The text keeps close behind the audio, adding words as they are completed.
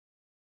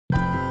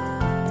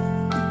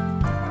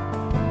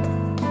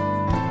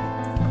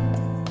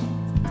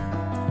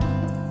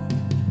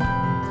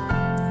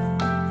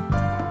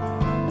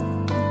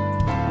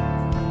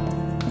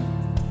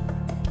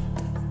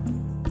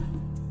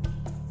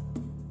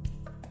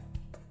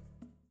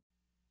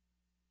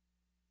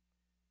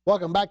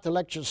Welcome back to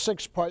Lecture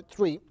 6, Part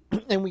 3,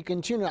 and we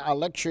continue our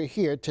lecture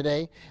here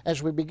today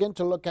as we begin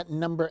to look at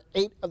number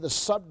 8 of the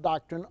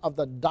sub-doctrine of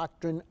the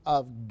doctrine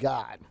of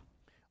God.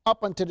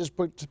 Up until this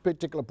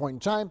particular point in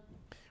time,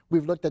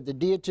 we've looked at the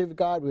deity of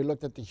God, we've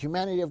looked at the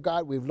humanity of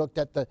God, we've looked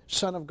at the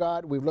Son of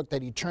God, we've looked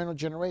at eternal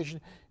generation,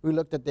 we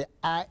looked at the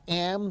I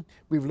Am,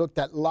 we've looked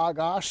at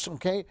Logos,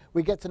 okay?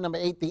 We get to number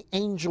 8, the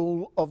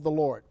angel of the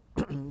Lord,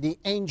 the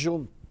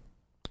angel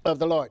of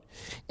the Lord.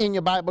 In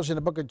your Bibles, in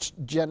the book of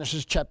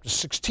Genesis chapter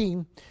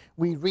 16,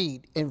 we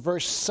read in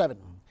verse 7,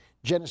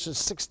 Genesis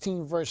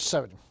 16 verse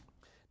 7.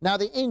 Now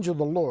the angel of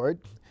the Lord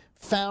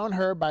found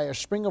her by a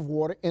spring of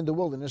water in the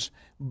wilderness,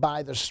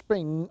 by the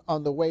spring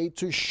on the way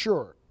to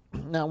Shur.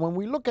 Now when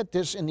we look at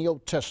this in the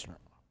Old Testament,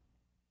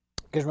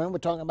 because remember we're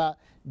talking about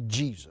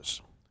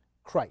Jesus,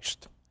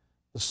 Christ,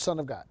 the Son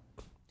of God.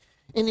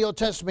 In the Old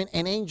Testament,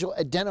 an angel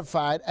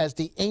identified as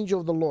the angel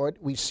of the Lord,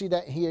 we see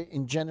that here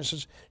in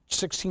Genesis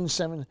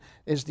 16:7,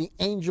 is the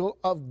angel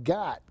of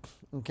God,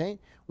 okay?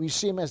 We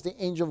see him as the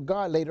angel of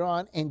God later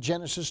on in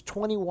Genesis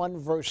 21,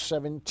 verse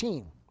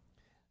 17.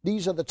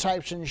 These are the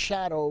types and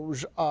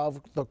shadows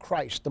of the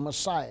Christ, the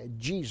Messiah,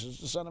 Jesus,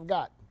 the Son of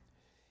God.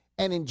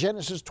 And in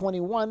Genesis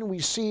 21, we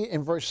see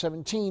in verse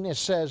 17, it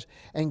says,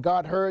 and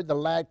God heard the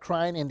lad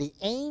crying, and the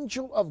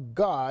angel of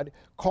God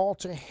called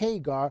to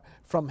Hagar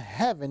from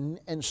heaven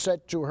and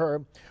said to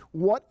her,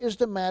 what is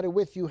the matter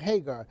with you,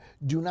 Hagar?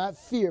 Do not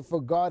fear,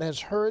 for God has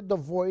heard the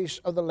voice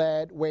of the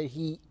lad where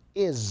he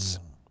is.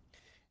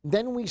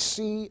 Then we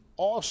see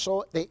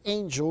also the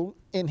angel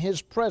in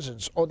his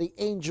presence, or the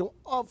angel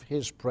of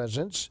his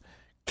presence.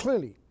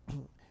 Clearly,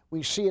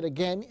 we see it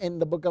again in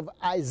the book of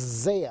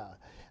Isaiah.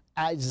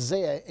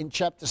 Isaiah in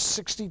chapter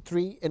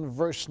 63 and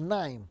verse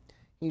 9,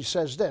 he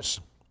says this,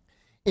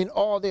 in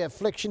all their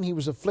affliction he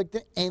was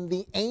afflicted, and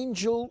the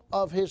angel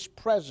of his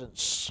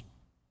presence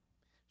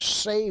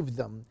saved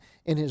them.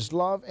 In his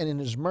love and in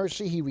his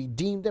mercy he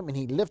redeemed them, and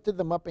he lifted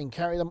them up and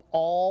carried them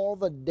all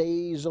the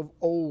days of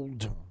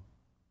old.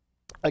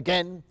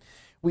 Again,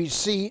 we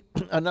see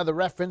another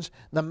reference,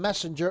 the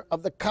messenger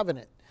of the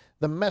covenant.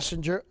 The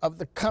messenger of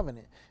the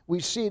covenant. We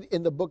see it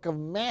in the book of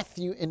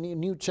Matthew in the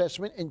New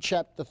Testament in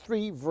chapter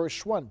 3,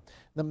 verse 1.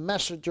 The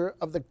messenger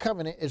of the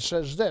covenant, it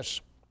says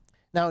this.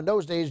 Now in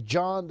those days,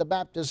 John the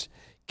Baptist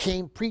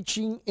came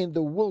preaching in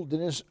the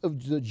wilderness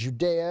of the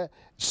Judea,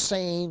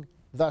 saying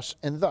thus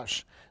and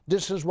thus.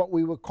 This is what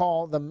we would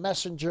call the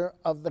messenger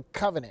of the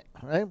covenant,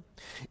 right?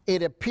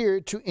 It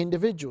appeared to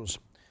individuals.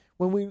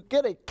 When we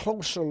get a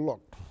closer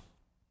look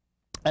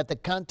at the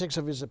context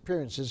of his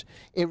appearances,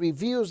 it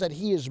reveals that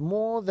he is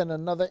more than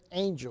another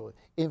angel.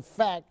 In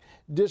fact,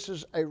 this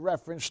is a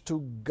reference to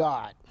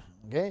God.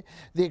 Okay?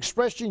 The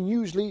expression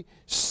usually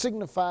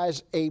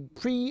signifies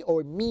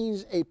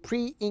means a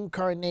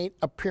pre-incarnate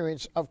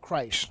appearance of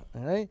Christ.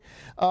 All right?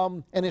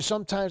 And it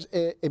sometimes,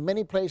 in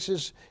many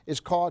places, is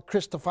called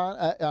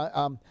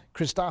Christophany,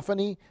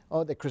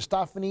 or the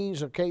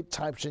Christophanies, okay,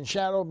 types and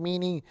shadow,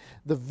 meaning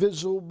the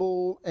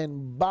visible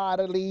and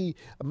bodily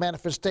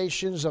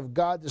manifestations of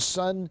God the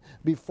Son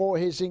before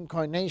his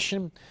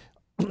incarnation.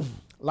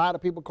 A lot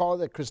of people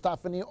call it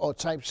Christophany, or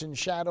types and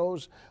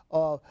shadows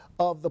of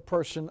the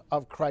person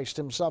of Christ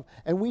himself.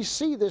 And we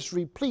see this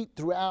replete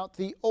throughout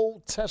the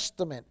Old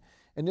Testament.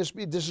 And this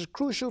is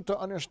crucial to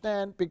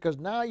understand, because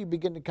now you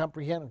begin to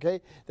comprehend, okay,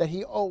 that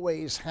he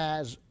always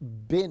has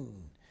been.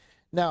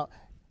 Now,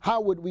 how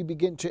would we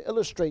begin to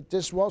illustrate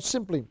this? Well,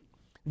 simply,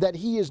 that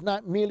he is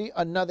not merely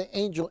another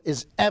angel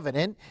is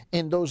evident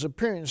in those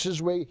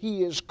appearances where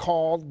he is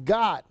called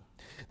God.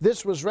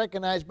 This was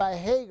recognized by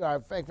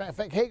Hagar. In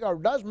fact, Hagar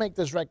does make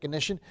this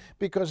recognition,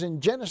 because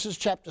in Genesis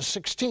chapter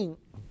 16,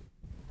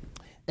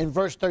 in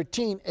verse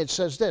 13, it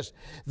says this,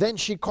 then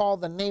she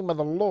called the name of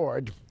the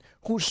Lord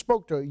who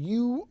spoke to her,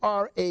 you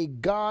are a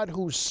God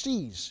who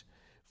sees.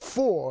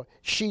 For,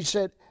 she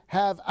said,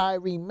 have I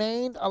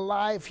remained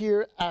alive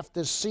here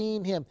after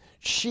seeing him?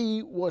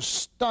 She was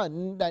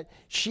stunned that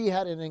she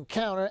had an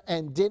encounter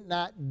and did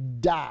not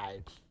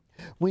die.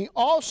 We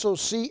also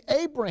see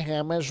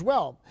Abraham as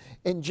well.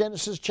 In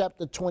Genesis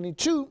chapter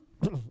 22,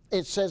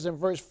 it says in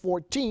verse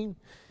 14,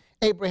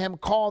 Abraham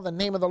called the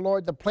name of the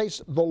Lord the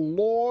place the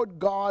Lord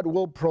God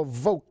will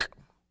provoke.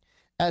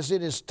 As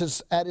it is to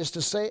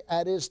say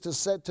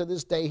to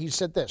this day, he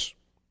said this,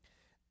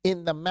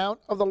 in the mount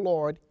of the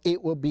Lord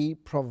it will be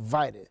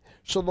provided.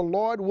 So the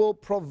Lord will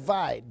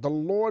provide. The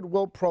Lord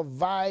will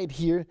provide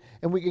here,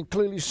 and we can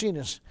clearly see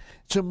this.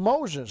 To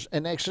Moses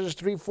in Exodus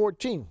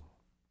 3:14.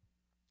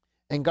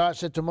 And God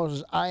said to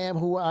Moses, I am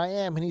who I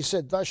am. And he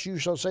said, thus you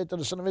shall say to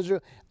the son of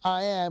Israel,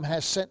 I am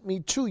has sent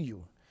me to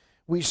you.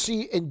 We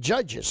see in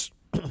Judges,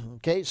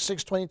 okay,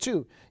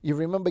 6:22. You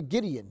remember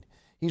Gideon.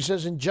 He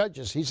says in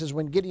Judges, he says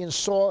when Gideon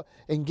saw,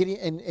 and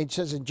it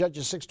says in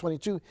Judges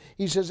 6:22,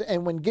 he says,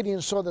 and when Gideon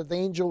saw that the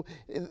angel,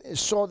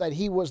 saw that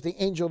he was the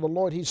angel of the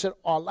Lord, he said,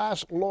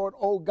 alas, Lord,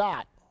 O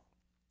God,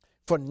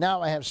 for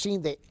now I have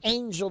seen the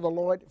angel of the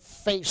Lord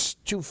face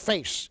to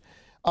face.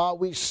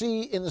 We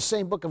see in the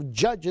same book of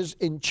Judges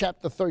in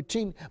chapter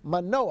 13,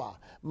 Manoah.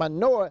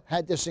 Manoah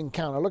had this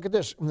encounter. Look at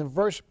this in the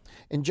verse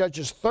in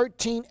Judges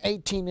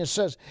 13:18. It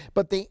says,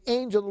 "But the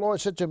angel of the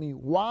Lord said to me,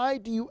 why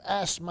do you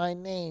ask my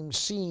name,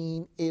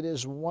 seeing it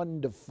is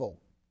wonderful?"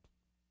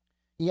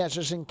 He has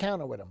this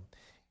encounter with him.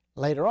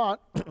 Later on,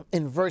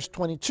 in verse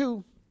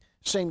 22,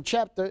 same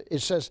chapter, it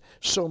says,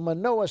 "So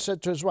Manoah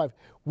said to his wife,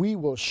 we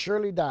will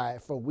surely die,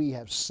 for we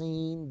have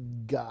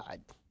seen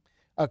God."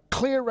 A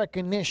clear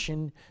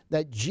recognition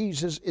that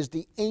Jesus is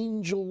the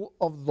angel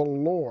of the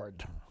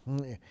Lord.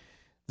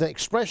 The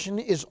expression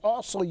is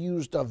also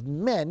used of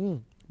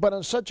men, but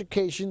on such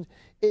occasion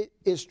it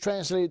is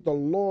translated the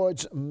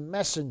Lord's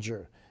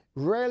messenger.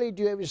 Rarely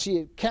do you ever see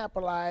it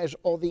capitalized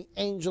or the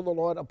angel of the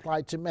Lord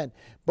applied to men.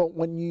 But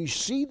when you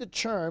see the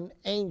term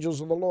angels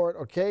of the Lord,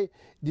 okay,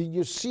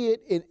 you see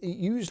it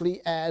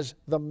usually as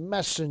the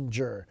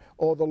messenger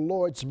or the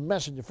Lord's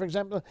messenger. For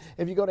example,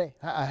 if you go to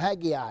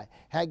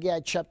Haggai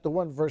chapter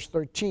 1, verse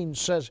 13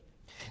 says,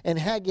 "And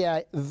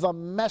Haggai, the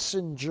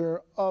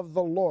messenger of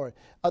the Lord."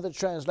 Other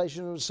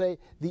translations would say,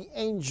 "The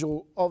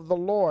angel of the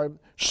Lord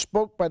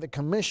spoke by the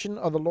commission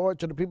of the Lord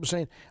to the people,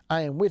 saying,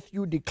 I am with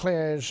you,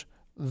 declares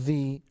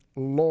the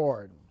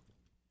Lord."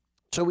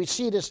 So we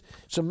see this.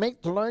 So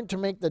learn to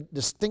make the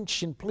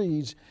distinction,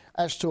 please,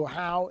 as to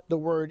how the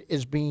word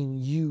is being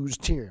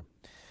used here.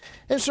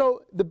 And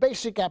so the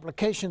basic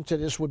application to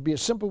this would be a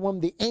simple one.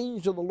 The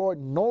angel of the Lord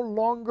no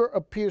longer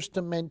appears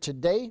to men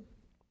today,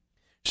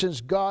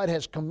 since God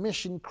has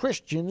commissioned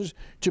Christians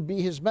to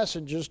be his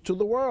messengers to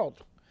the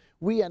world.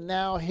 We are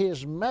now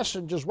his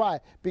messengers.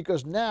 Why?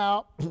 Because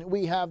now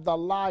we have the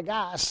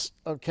Logos,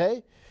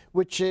 okay,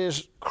 which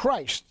is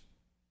Christ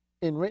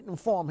in written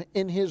form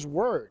in his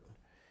word.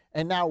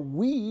 And now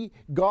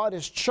God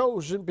has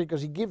chosen, because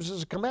he gives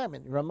us a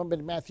commandment. Remember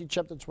in Matthew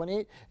chapter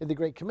 28 in the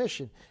Great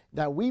Commission.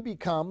 Now we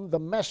become the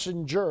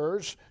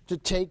messengers to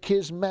take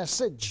his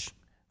message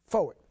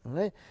forward.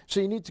 Okay? So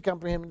you need to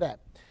comprehend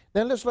that.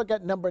 Then let's look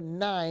at number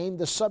 9,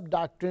 the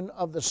subdoctrine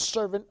of the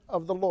servant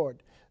of the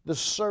Lord. The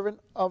servant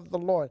of the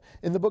Lord.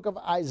 In the book of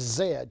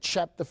Isaiah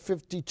chapter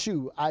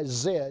 52,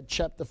 Isaiah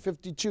chapter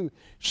 52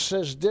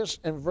 says this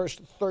in verse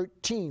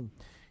 13.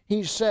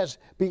 He says,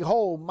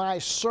 "Behold, my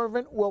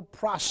servant will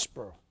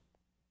prosper.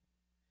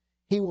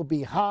 He will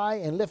be high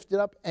and lifted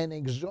up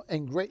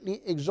and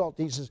greatly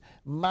exalted." He says,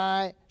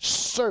 my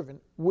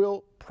servant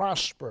will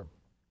prosper.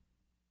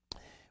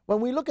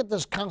 When we look at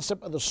this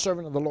concept of the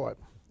servant of the Lord,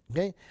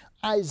 okay,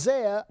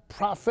 Isaiah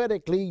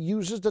prophetically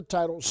uses the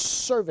title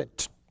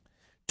servant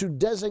to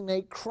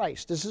designate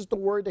Christ. This is the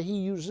word that he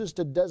uses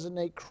to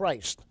designate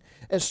Christ,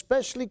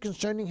 especially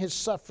concerning his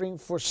suffering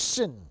for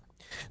sin.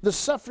 The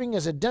suffering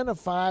is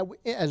identified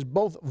as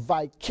both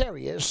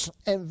vicarious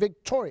and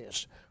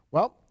victorious.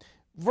 Well,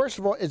 first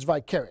of all, it's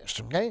vicarious,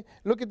 okay?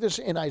 Look at this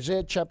in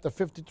Isaiah chapter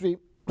 53,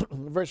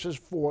 verses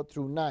 4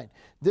 through 9.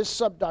 This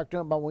subdoctrine,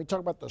 about when we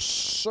talk about the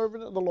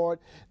servant of the Lord,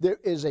 there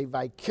is a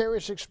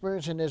vicarious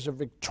experience and there's a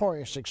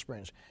victorious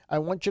experience. I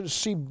want you to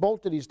see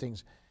both of these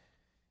things.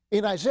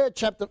 In Isaiah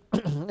chapter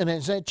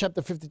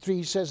 53,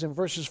 he says in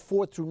verses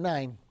 4 through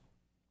 9,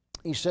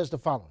 he says the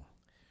following: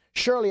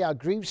 "Surely our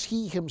griefs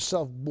he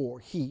himself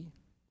bore,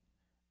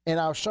 and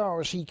our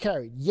sorrows he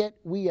carried. Yet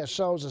we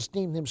ourselves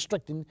esteemed him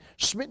stricken,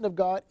 smitten of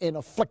God, and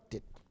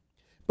afflicted.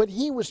 But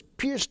he was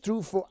pierced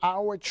through for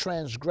our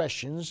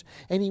transgressions,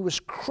 and he was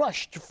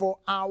crushed for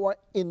our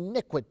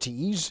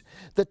iniquities.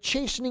 The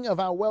chastening of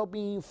our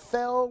well-being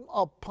fell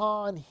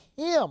upon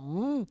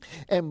him,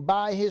 and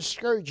by his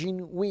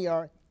scourging we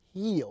are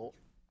healed."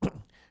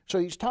 So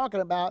he's talking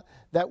about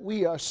that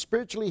we are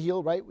spiritually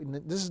healed, right?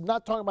 This is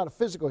not talking about a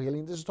physical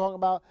healing. This is talking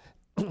about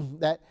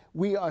that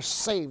we are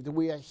saved,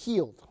 we are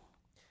healed.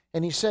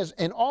 And he says,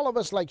 "And all of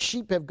us like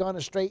sheep have gone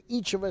astray.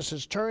 Each of us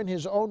has turned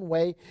his own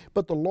way,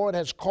 but the Lord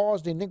has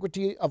caused the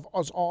iniquity of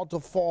us all to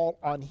fall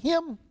on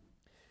him.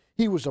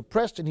 He was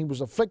oppressed and he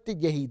was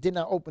afflicted, yet he did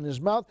not open his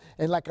mouth.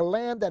 And like a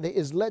lamb that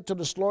is led to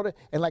the slaughter,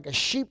 and like a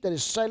sheep that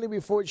is silent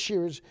before its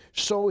shearers,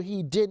 so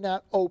he did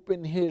not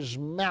open his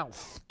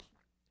mouth.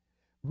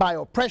 By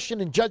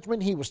oppression and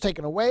judgment he was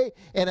taken away.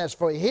 And as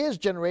for his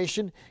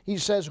generation," he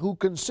says, "who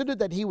considered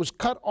that he was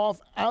cut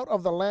off out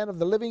of the land of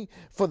the living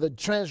for the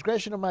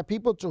transgression of my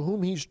people, to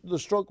whom the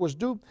stroke was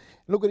due."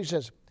 Look what he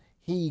says.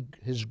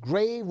 "His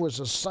grave was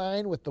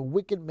assigned with the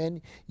wicked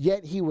men,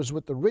 yet he was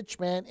with the rich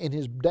man in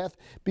his death,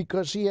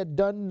 because he had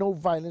done no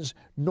violence,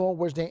 nor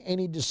was there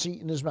any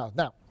deceit in his mouth."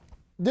 Now,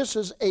 this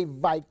is a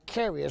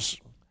vicarious,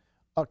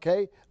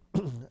 okay,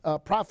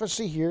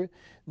 prophecy here,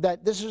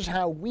 that this is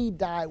how we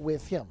die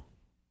with him.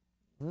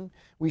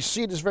 We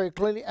see this very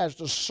clearly as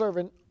the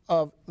servant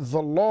of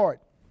the Lord.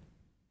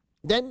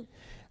 Then,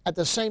 at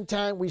the same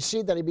time, we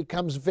see that he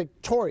becomes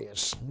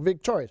victorious.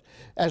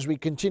 As we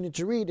continue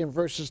to read in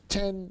verses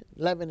 10,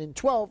 11, and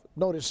 12,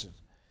 notice it.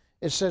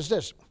 It says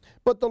this: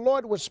 "But the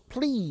Lord was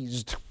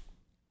pleased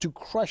to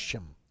crush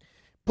him,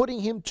 putting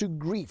him to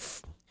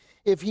grief.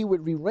 If he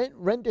would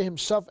render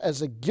himself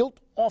as a guilt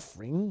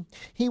offering,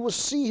 he will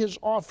see his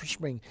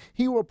offspring.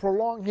 He will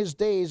prolong his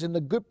days, and the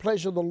good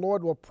pleasure of the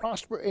Lord will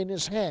prosper in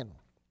his hand.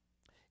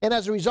 And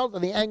as a result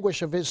of the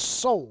anguish of his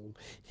soul,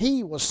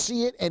 he will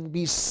see it and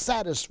be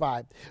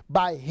satisfied.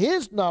 By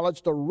his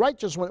knowledge, the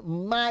righteous one,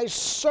 my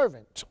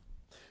servant,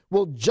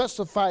 will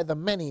justify the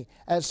many,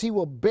 as he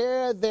will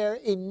bear their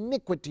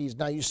iniquities.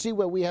 Now you see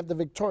where we have the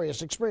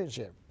victorious experience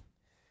here.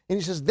 And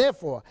he says,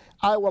 therefore,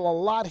 I will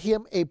allot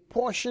him a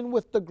portion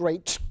with the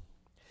great,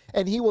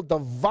 and he will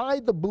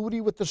divide the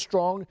booty with the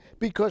strong,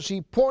 because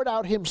he poured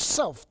out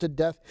himself to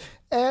death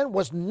and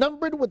was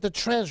numbered with the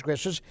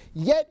transgressors,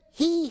 yet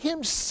he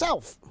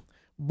himself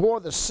bore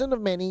the sin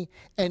of many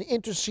and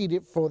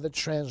interceded for the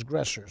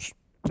transgressors.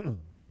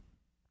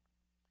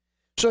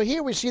 So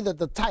here we see that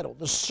the title,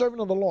 the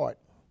servant of the Lord,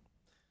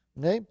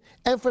 okay,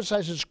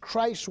 emphasizes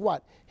Christ's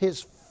what?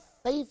 His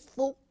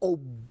faithful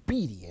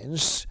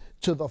obedience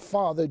to the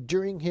Father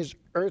during his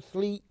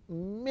earthly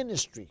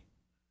ministry.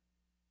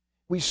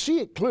 We see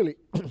it clearly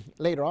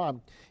later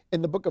on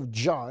in the book of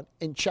John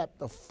in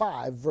chapter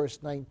 5, verse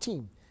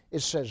 19. It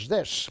says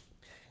this,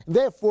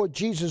 therefore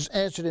Jesus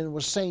answered and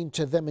was saying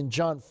to them in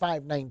John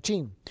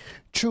 5:19,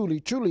 truly,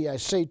 truly, I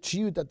say to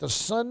you that the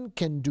Son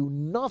can do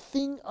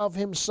nothing of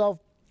himself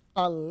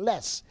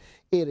unless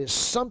it is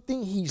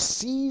something he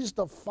sees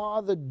the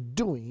Father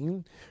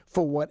doing.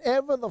 For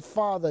whatever the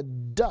Father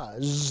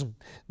does,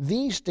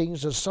 these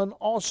things the Son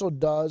also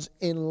does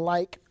in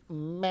like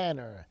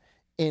manner.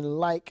 In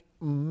like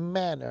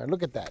manner.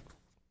 Look at that.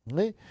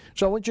 Okay?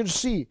 So I want you to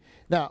see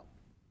now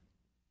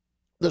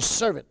the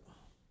servant.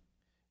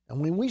 And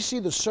when we see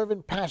the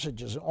servant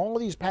passages, all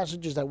of these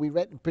passages that we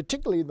read,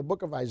 particularly in the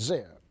book of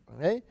Isaiah,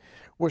 okay,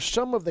 were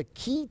some of the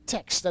key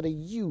texts that are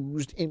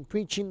used in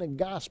preaching the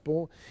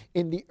gospel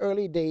in the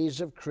early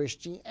days of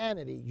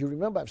Christianity. You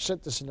remember, I've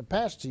said this in the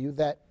past to you,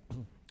 that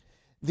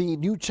the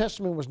New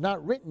Testament was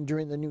not written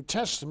during the New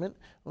Testament,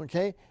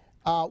 okay?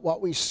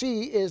 What we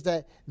see is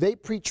that they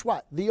preach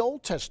what? The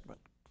Old Testament.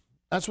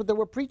 That's what they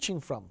were preaching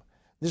from.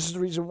 This is the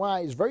reason why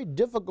it's very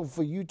difficult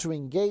for you to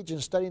engage in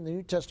studying the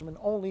New Testament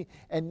only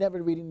and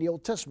never reading the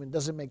Old Testament. It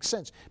doesn't make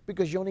sense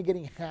because you're only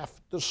getting half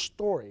the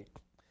story.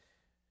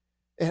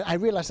 And I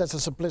realize that's a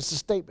simplistic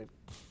statement,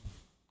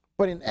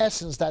 but in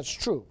essence, that's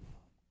true.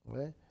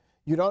 Okay?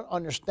 You don't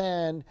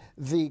understand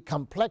the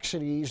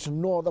complexities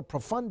nor the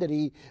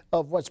profundity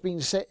of what's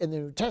being said in the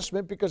New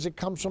Testament because it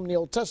comes from the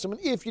Old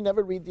Testament if you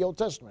never read the Old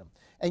Testament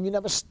and you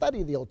never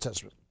study the Old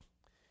Testament.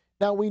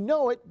 Now, we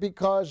know it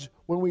because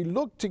when we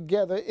look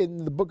together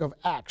in the book of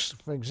Acts,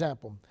 for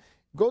example,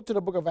 go to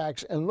the book of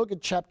Acts and look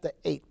at chapter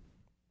 8.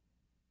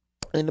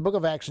 In the book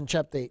of Acts in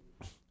chapter 8.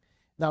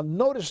 Now,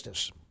 notice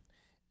this.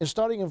 It's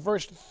starting in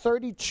verse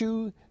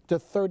 32 to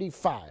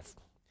 35.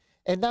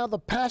 And now the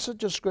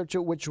passage of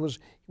scripture which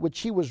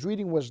he was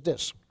reading was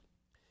this.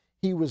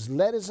 He was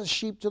led as a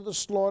sheep to the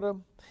slaughter,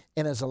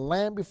 and as a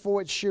lamb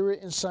before its shearer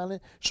is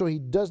silent, so he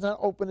does not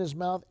open his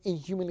mouth in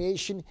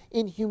humiliation.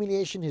 In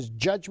humiliation, his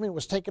judgment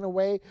was taken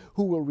away.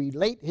 Who will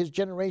relate his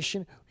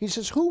generation? He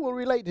says, who will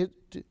relate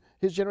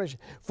his generation?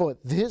 For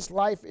his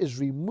life is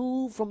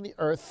removed from the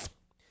earth.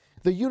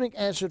 The eunuch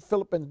answered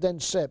Philip and then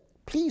said,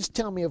 please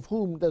tell me, of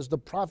whom does the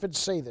prophet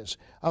say this?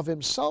 Of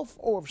himself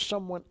or of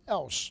someone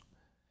else?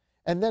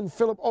 And then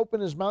Philip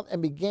opened his mouth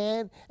and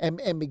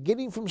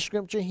beginning from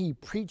scripture, he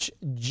preached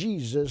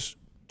Jesus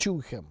to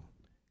him.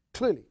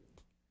 Clearly.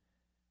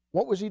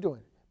 What was he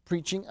doing?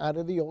 Preaching out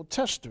of the Old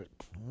Testament,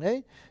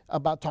 okay?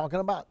 Talking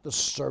about the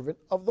servant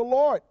of the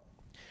Lord.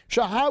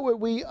 So how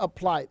would we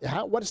apply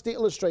it? What is the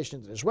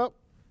illustration to this? Well,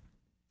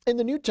 in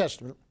the New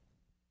Testament,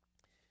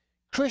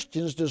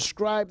 Christians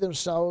describe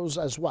themselves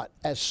as what?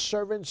 As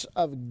servants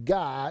of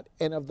God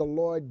and of the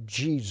Lord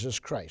Jesus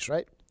Christ,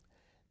 right?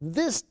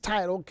 This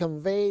title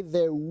conveyed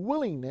their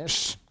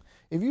willingness.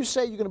 If you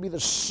say you're going to be the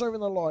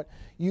servant of the Lord,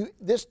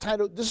 this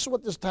is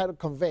what this title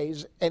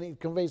conveys, and it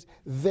conveys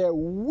their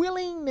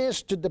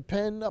willingness to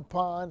depend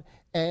upon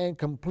and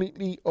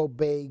completely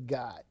obey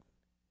God.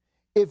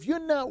 If you're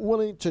not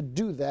willing to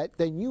do that,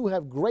 then you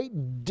have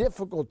great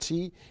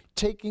difficulty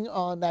taking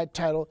on that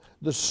title,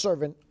 the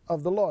servant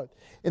of the Lord.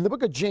 In the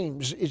book of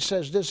James, it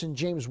says this in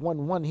James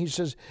 1:1. He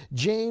says,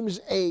 James,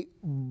 a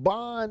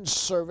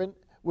bondservant,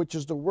 which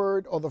is the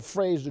word or the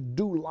phrase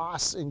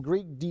doulos in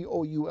Greek,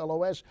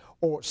 D-O-U-L-O-S,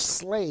 or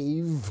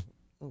slave,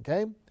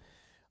 okay?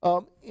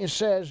 It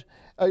says,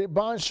 a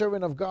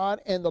bondservant of God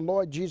and the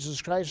Lord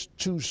Jesus Christ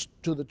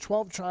to the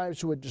 12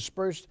 tribes who are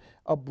dispersed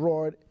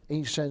abroad.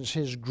 He sends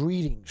his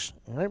greetings,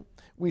 all right?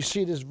 We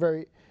see this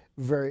very,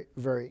 very,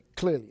 very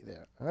clearly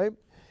there, all right?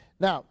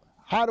 Now,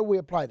 how do we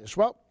apply this?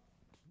 Well,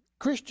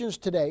 Christians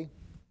today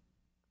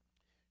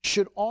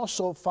should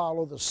also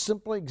follow the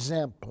simple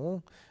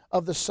example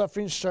of the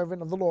suffering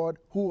servant of the Lord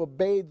who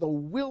obeyed the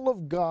will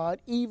of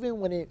God even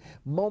when it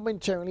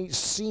momentarily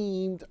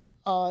seemed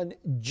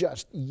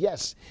unjust.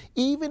 Yes,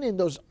 even in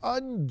those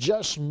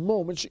unjust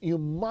moments, you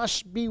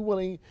must be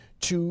willing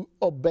to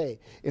obey.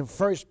 In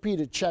 1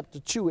 Peter chapter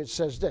 2, it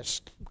says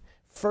this.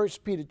 1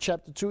 Peter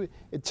chapter 2,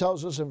 it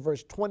tells us in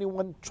verse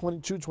 21,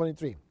 22,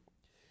 23.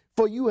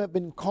 For you have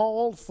been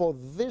called for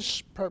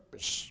this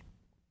purpose,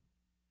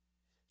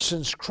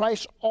 since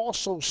Christ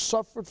also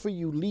suffered for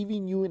you,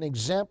 leaving you an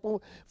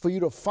example for you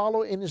to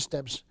follow in his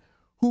steps,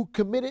 who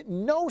committed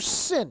no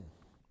sin,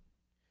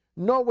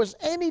 nor was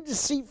any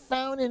deceit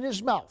found in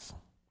his mouth.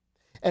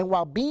 And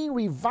while being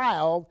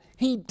reviled,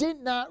 he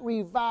did not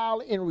revile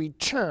in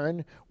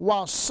return.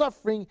 While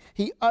suffering,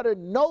 he uttered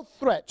no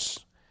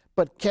threats,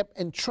 but kept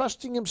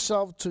entrusting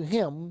himself to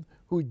him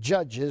who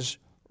judges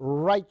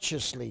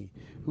righteously.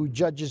 Who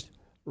judges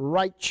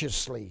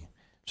righteously.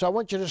 So I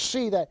want you to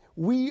see that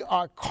we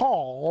are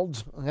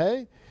called,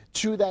 okay,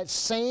 to that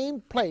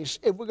same place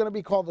if we're going to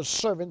be called the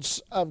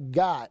servants of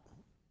God.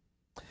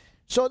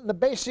 So the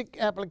basic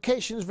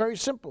application is very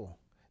simple,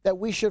 that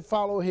we should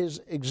follow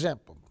his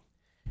example.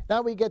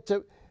 Now we get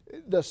to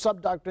the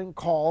subdoctrine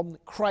called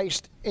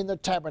Christ in the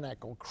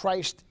tabernacle.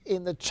 Christ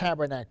in the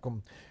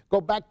tabernacle.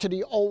 Go back to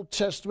the Old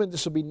Testament.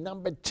 This will be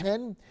number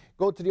 10.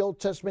 Go to the Old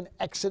Testament,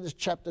 Exodus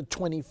chapter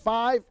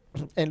 25,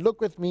 and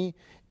look with me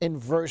in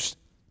verse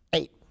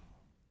 8.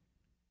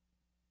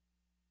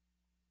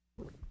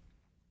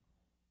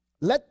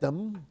 Let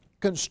them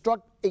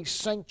construct a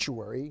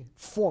sanctuary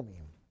for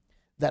me,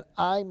 that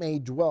I may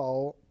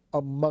dwell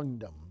among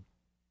them.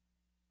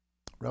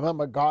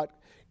 Remember, God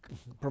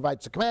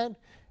provides the command.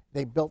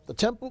 They built the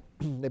temple,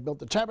 they built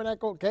the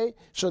tabernacle, okay,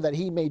 so that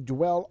he may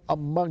dwell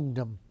among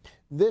them.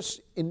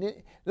 Let's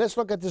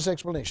look at this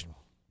explanation.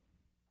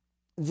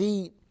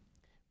 The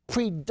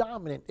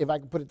predominant, if I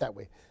can put it that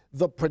way,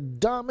 the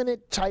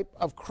predominant type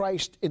of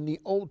Christ in the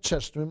Old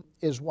Testament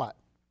is what?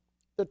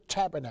 The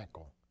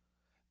tabernacle.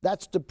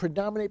 That's the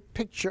predominant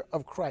picture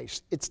of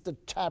Christ. It's the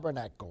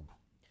tabernacle.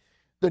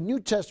 The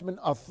New Testament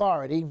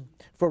authority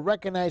for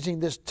recognizing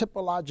this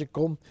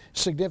typological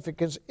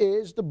significance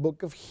is the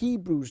book of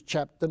Hebrews,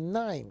 chapter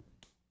 9.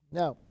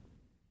 Now,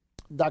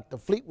 Dr.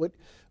 Fleetwood,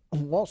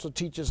 who also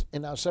teaches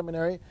in our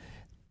seminary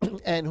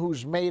and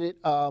who's made it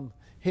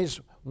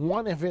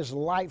one of his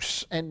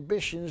life's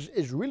ambitions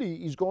is really,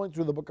 he's going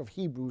through the book of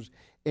Hebrews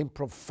in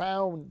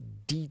profound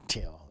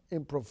detail,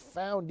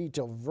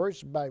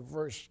 verse by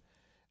verse.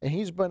 And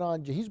he's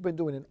been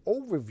doing an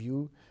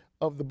overview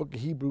of the book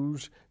of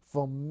Hebrews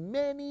for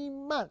many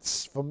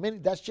months.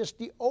 That's just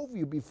the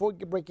overview before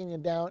breaking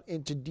it down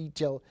into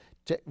detail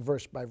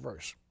verse by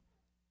verse.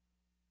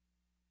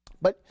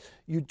 But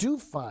you do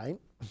find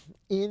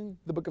in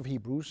the book of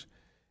Hebrews,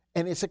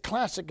 and it's a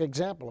classic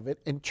example of it,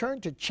 and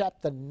turn to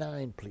chapter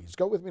 9, please.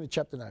 Go with me to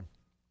chapter 9.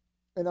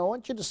 And I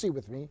want you to see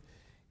with me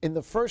in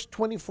the first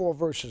 24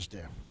 verses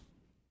there.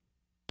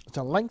 It's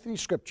a lengthy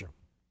scripture.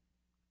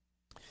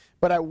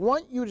 But I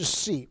want you to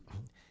see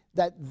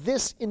that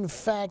this, in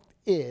fact,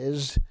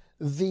 is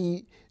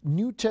the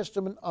New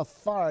Testament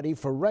authority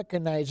for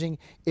recognizing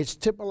its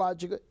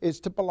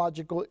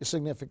typological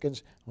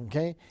significance,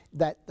 okay?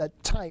 That the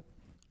type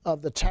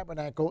of the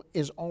tabernacle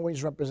is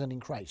always representing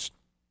Christ.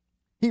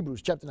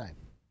 Hebrews chapter 9.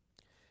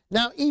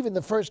 Now, even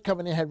the first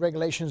covenant had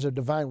regulations of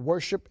divine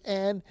worship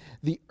and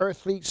the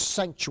earthly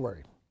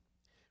sanctuary.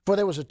 For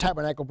there was a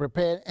tabernacle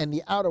prepared, and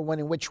the outer one,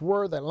 in which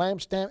were the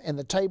lampstand and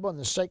the table and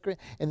the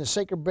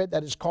sacred bed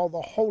that is called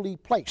the holy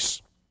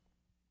place.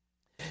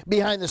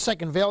 Behind the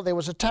second veil there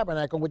was a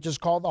tabernacle which is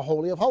called the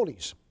Holy of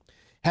Holies,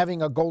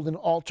 having a golden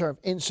altar of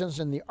incense,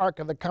 and the ark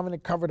of the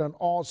covenant covered on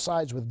all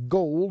sides with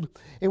gold,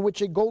 in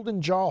which a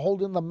golden jar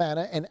holding the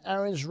manna and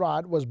Aaron's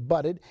rod was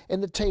budded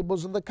in the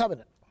tables of the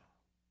covenant.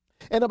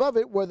 And above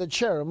it were the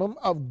cherubim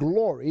of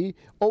glory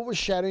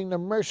overshadowing the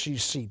mercy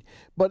seat.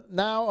 But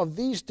now of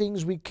these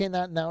things we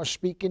cannot now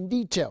speak in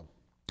detail.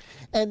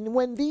 And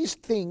when these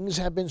things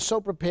have been so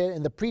prepared,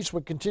 and the priests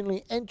were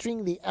continually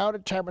entering the outer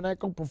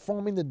tabernacle,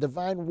 performing the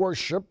divine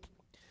worship,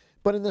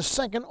 but in the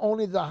second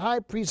only the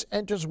high priest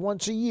enters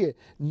once a year,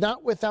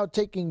 not without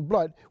taking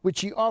blood,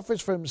 which he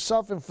offers for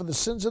himself and for the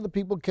sins of the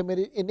people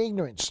committed in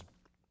ignorance.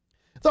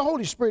 The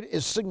Holy Spirit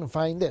is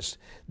signifying this,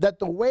 that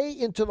the way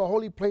into the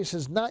holy place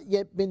has not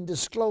yet been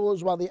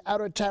disclosed while the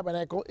outer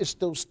tabernacle is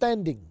still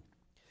standing.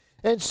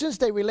 And since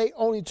they relate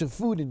only to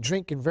food and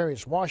drink and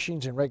various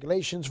washings and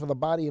regulations for the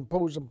body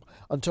imposed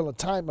until a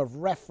time of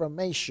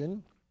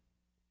reformation,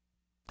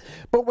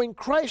 but when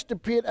Christ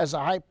appeared as a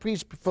high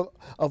priest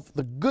of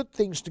the good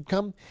things to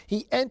come,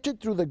 he entered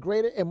through the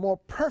greater and more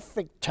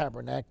perfect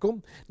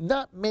tabernacle,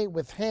 not made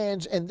with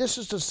hands, and this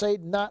is to say,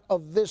 not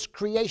of this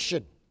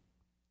creation.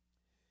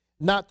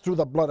 Not through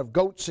the blood of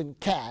goats and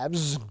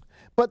calves,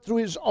 but through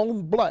his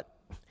own blood.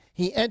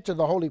 He entered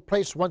the holy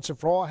place once and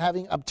for all,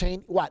 having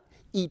obtained what?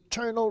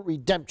 Eternal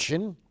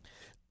redemption.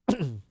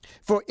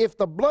 For if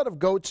the blood of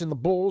goats and the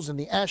bulls and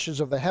the ashes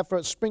of the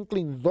heifer,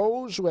 sprinkling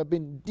those who have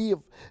been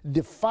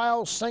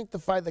defiled,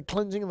 sanctify the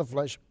cleansing of the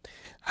flesh,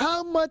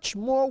 how much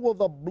more will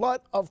the blood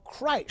of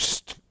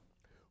Christ,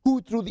 who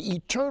through the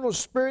eternal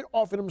Spirit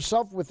offered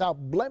himself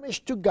without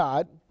blemish to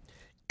God,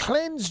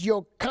 cleanse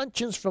your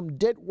conscience from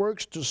dead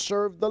works to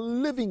serve the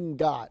living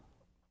God?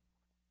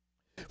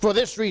 For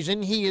this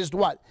reason, he is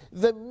what?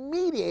 The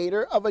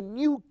mediator of a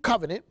new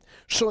covenant,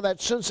 so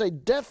that since a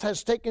death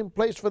has taken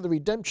place for the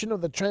redemption of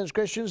the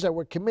transgressions that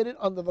were committed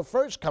under the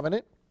first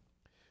covenant,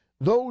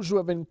 those who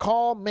have been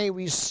called may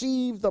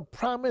receive the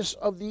promise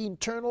of the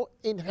eternal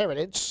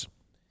inheritance.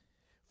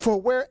 For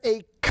where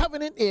a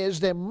covenant is,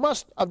 there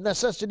must of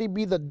necessity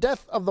be the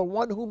death of the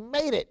one who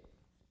made it.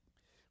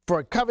 For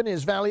a covenant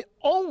is valid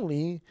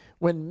only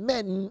when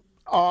men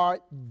are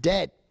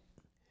dead.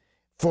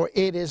 For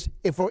it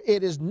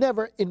is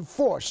never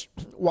enforced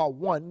while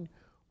one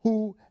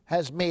who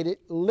has made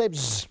it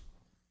lives.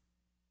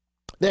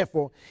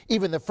 Therefore,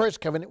 even the first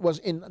covenant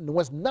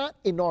was not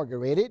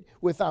inaugurated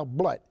without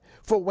blood.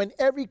 For when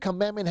every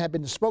commandment had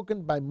been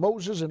spoken by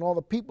Moses and all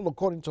the people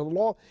according to the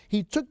law,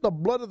 he took the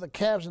blood of the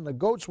calves and the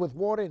goats with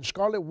water and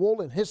scarlet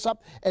wool and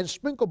hyssop, and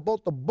sprinkled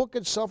both the book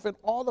itself and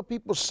all the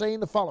people,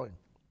 saying the following: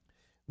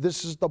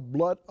 This is the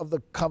blood of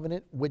the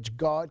covenant which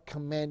God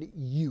commanded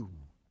you.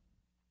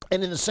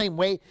 And in the same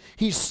way,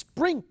 he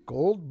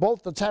sprinkled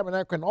both the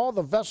tabernacle and all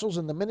the vessels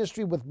in the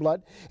ministry with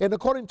blood. And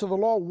according to the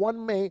law,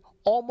 one may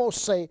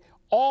almost say,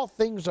 all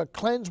things are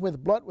cleansed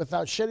with blood.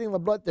 Without shedding the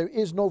blood, there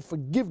is no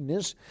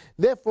forgiveness.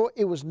 Therefore,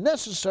 it was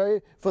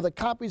necessary for the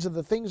copies of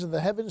the things of the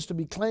heavens to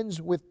be cleansed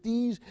with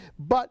these,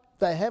 but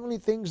the heavenly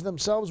things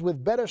themselves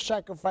with better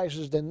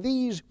sacrifices than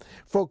these.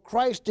 For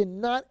Christ did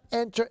not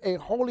enter a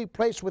holy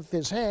place with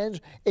his hands,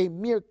 a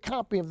mere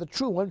copy of the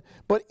true one,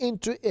 but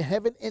into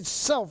heaven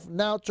itself,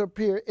 now to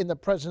appear in the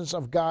presence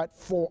of God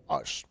for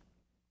us.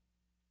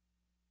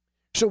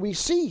 So we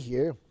see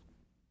here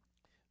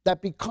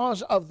that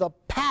because of the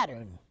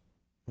pattern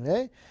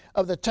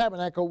of the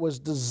tabernacle was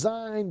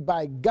designed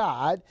by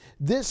God,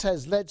 this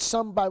has led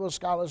some Bible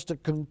scholars to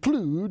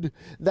conclude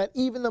that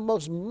even the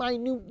most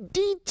minute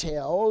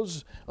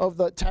details of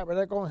the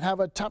tabernacle have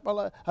a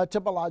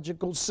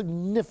typological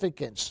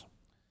significance.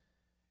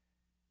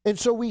 And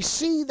so we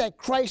see that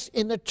Christ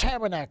in the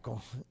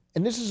tabernacle,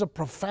 and this is a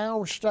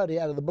profound study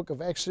out of the book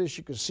of Exodus.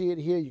 You can see it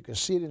here, you can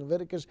see it in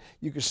Leviticus,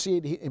 you can see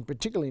it in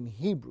particular in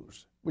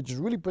Hebrews, which is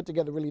really put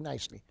together really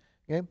nicely.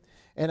 Okay?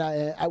 And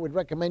I would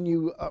recommend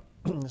you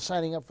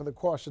signing up for the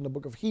course in the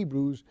book of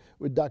Hebrews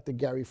with Dr.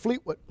 Gary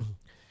Fleetwood.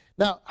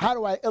 Now, how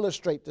do I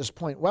illustrate this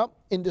point? Well,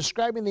 in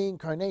describing the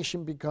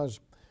incarnation, because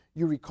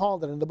you recall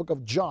that in the book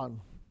of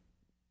John,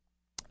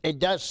 it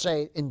does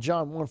say in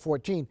John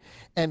 1:14,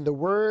 and the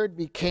Word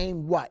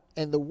became what?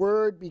 And the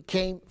Word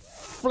became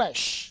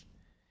flesh.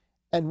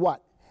 And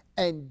what?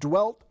 And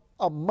dwelt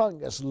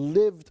among us,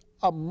 lived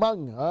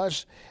among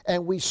us,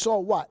 and we saw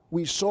what?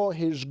 We saw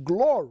his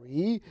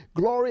glory.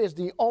 Glory is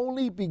the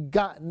only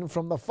begotten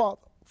from the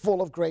Father,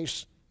 full of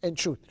grace and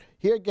truth.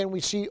 Here again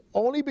we see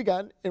only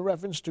begotten in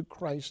reference to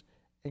Christ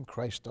and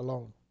Christ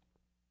alone.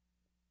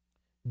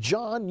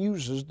 John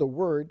uses the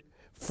word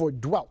for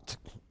dwelt,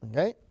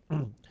 okay,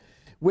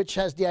 which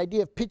has the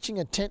idea of pitching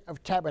a tent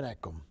of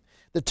tabernacle.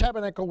 The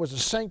tabernacle was a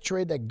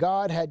sanctuary that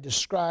God had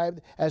described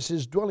as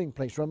his dwelling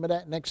place. Remember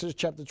that in Exodus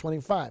chapter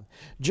 25.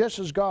 Just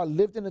as God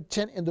lived in a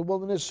tent in the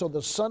wilderness, so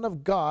the Son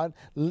of God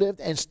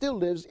lived and still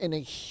lives in a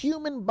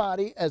human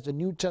body as the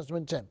New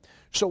Testament tent.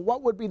 So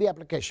what would be the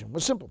application? Well,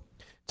 simple.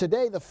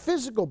 Today, the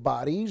physical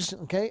bodies,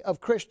 okay,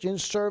 of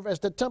Christians serve as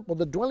the temple,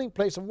 the dwelling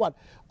place of what?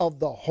 Of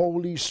the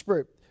Holy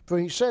Spirit. For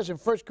he says in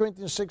 1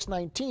 Corinthians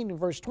 6:19 and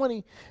verse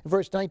 20,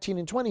 verse 19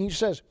 and 20, he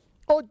says,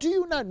 Oh, do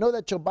you not know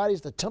that your body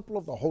is the temple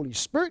of the Holy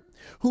Spirit,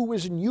 who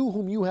is in you,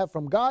 whom you have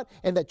from God,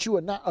 and that you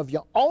are not of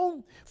your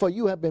own, for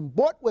you have been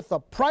bought with a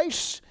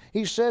price?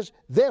 He says,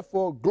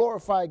 therefore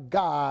glorify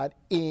God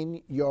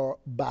in your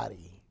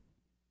body.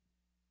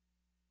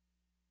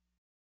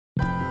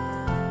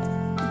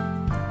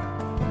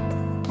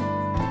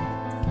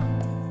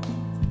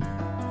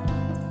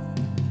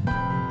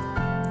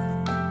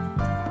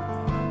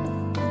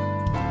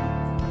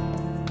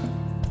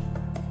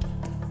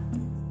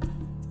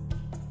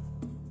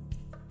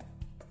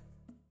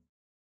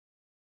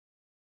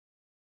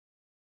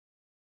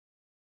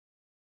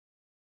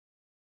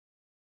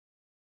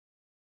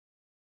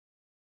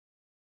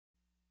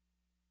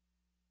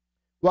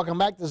 Welcome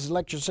back. This is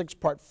Lecture 6,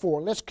 Part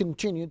 4. Let's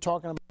continue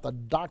talking about the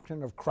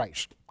doctrine of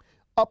Christ.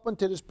 Up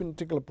until this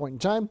particular point in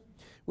time,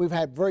 we've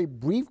had very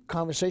brief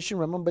conversation.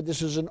 Remember,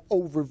 this is an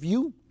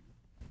overview.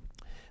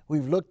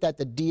 We've looked at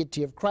the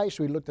deity of Christ.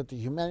 We looked at the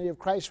humanity of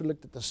Christ. We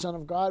looked at the Son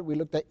of God. We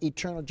looked at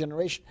eternal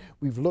generation.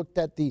 We've looked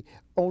at the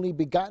only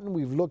begotten.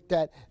 We've looked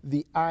at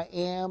the I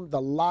am, the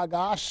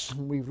Logos.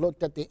 We've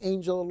looked at the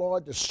angel of the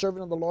Lord, the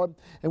servant of the Lord.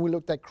 And we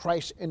looked at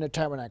Christ in the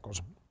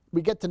tabernacles.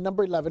 We get to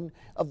number 11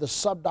 of the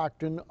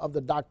sub-doctrine of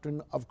the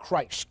doctrine of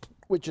Christ,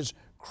 which is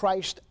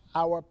Christ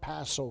our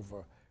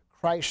Passover.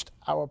 Christ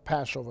our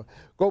Passover.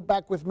 Go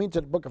back with me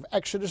to the book of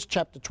Exodus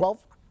chapter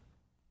 12.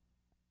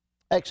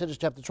 Exodus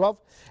chapter 12.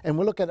 And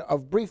we'll look at a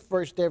brief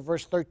verse there,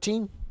 verse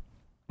 13.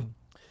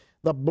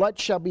 The blood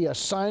shall be a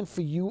sign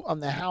for you on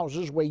the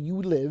houses where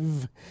you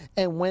live.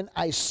 And when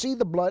I see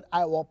the blood,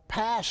 I will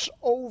pass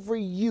over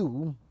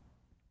you,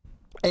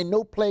 and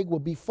no plague will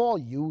befall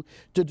you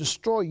to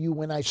destroy you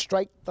when I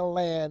strike the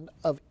land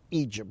of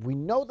Egypt. We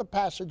know the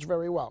passage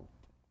very well.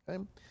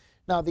 Okay?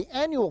 Now, the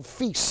annual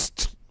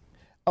feast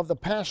of the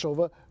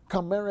Passover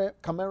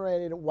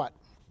commemorated what?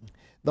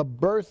 The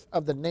birth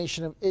of the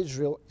nation of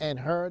Israel and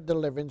her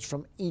deliverance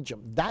from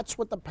Egypt. That's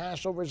what the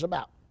Passover is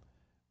about.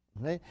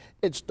 Okay?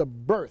 It's the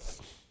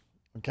birth.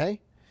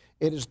 Okay?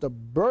 It is the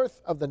birth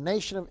of the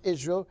nation of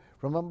Israel.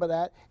 Remember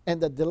that. And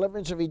the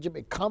deliverance of Egypt.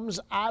 It comes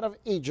out of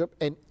Egypt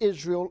and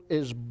Israel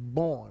is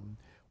born.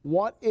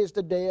 What is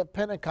the day of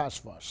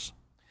Pentecost for us?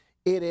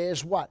 It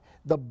is what?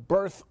 The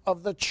birth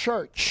of the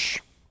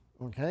church.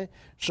 Okay?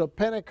 So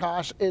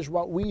Pentecost is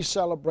what we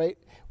celebrate,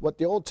 what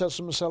the Old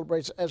Testament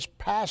celebrates as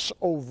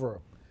Passover.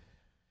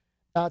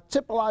 Now,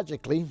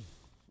 typologically,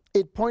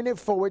 it pointed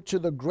forward to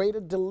the greater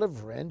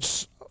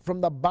deliverance from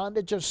the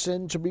bondage of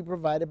sin to be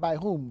provided by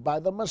whom? By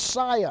the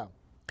Messiah.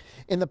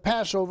 In the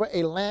Passover,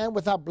 a lamb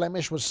without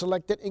blemish was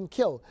selected and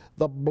killed.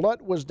 The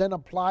blood was then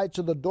applied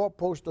to the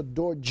doorpost, the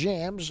door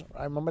jambs,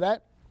 I remember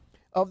that,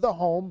 of the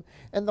home,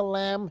 and the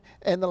lamb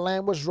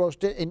was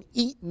roasted and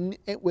eaten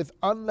with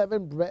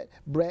unleavened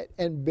bread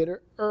and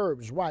bitter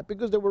herbs. Why?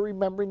 Because they were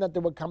remembering that they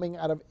were coming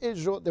out of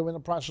Israel. They were in the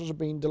process of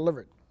being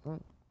delivered.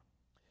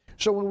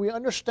 So when we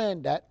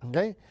understand that,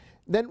 okay,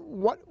 then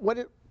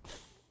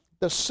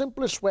the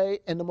simplest way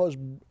and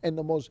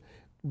the most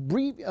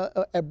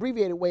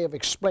abbreviated way of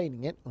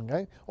explaining it,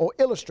 okay, or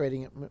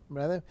illustrating it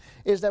rather,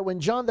 is that when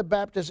John the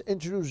Baptist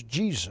introduced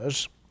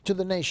Jesus to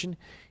the nation,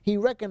 he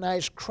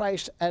recognized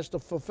Christ as the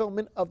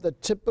fulfillment of the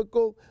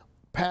typical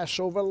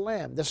Passover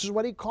lamb. This is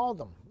what he called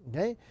them.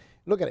 Okay,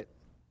 look at it.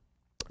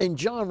 In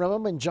John,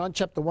 remember in John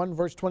chapter 1,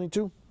 verse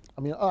 22?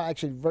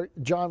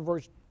 John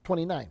verse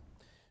 29.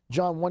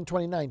 John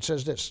 1:29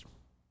 says this.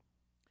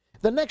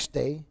 The next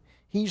day,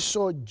 he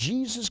saw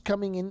Jesus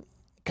coming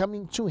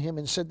to him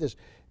and said this,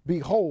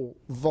 "Behold,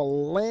 the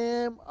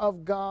Lamb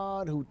of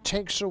God who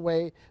takes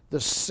away the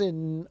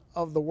sin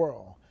of the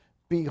world."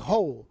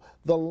 Behold,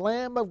 the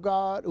Lamb of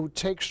God who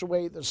takes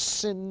away the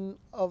sin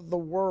of the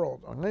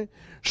world. Okay?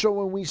 So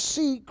when we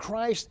see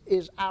Christ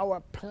is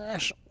our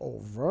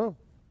Passover,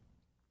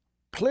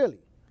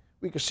 clearly,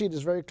 we can see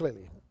this very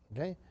clearly.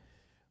 Okay?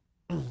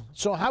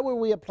 So how will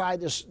we apply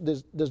this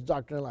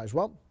doctrine in our lives?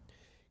 Well,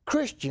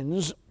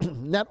 Christians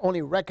not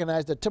only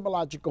recognize the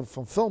typological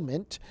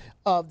fulfillment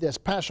of this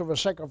Passover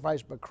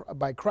sacrifice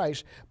by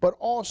Christ, but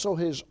also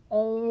his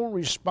own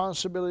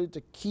responsibility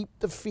to keep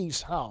the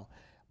feast. How?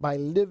 By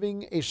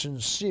living a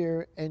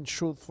sincere and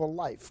truthful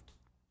life.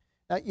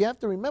 Now, you have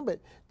to remember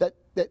that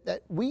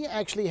we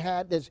actually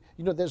had this,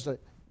 there's the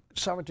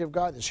sovereignty of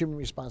God, there's human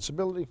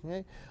responsibility.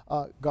 Okay?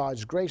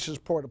 God's grace is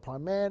poured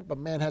upon man, but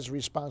man has a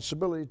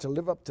responsibility to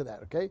live up to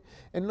that, okay?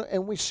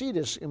 And we see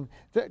this,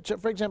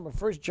 for example,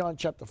 1 Corinthians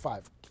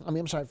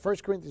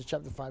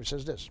chapter 5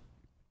 says this.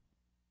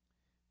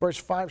 Verse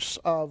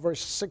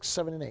 6,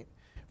 7, and 8.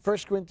 1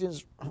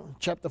 Corinthians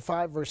chapter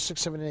 5, verse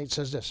 6, 7, and 8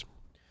 says this.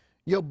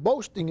 Your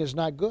boasting is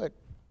not good.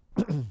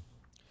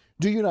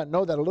 Do you not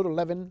know that a little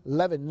leaven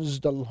leavens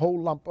the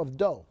whole lump of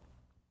dough?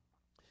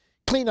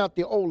 Clean out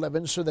the old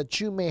leaven so that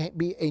you may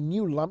be a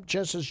new lump,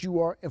 just as you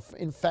are,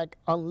 in fact,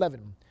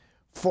 unleavened.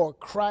 For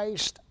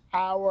Christ,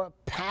 our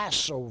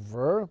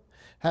Passover,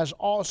 has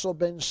also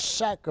been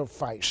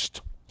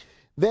sacrificed.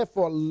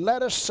 Therefore,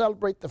 let us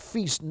celebrate the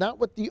feast not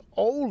with the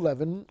old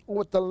leaven, or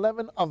with the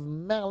leaven of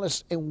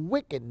malice and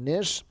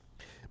wickedness,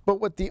 but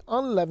with the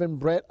unleavened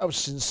bread of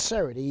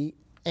sincerity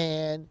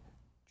and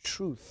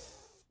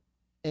truth.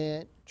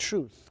 And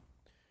truth.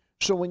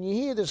 So when you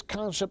hear this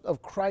concept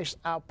of Christ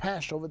our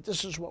Passover,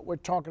 this is what we're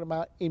talking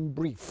about in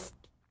brief.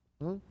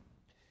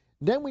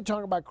 Then we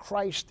talk about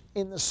Christ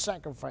in the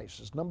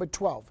sacrifices. Number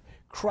 12,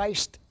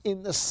 Christ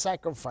in the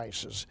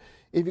sacrifices.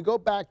 If you go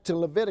back to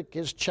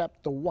Leviticus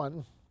chapter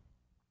 1,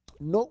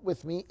 note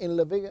with me in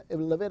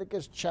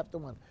Leviticus chapter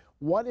 1.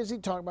 What is he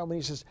talking about when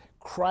he says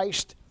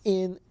Christ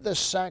in the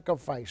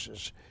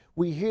sacrifices?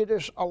 We hear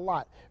this a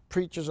lot.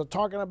 Preachers are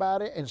talking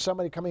about it, and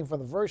somebody coming for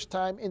the first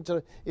time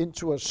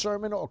into a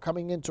sermon or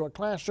coming into a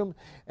classroom,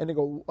 and they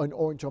go,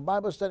 or into a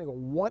Bible study, and they go,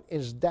 what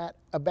is that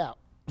about?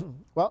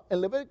 Well, in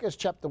Leviticus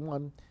chapter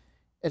 1,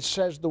 it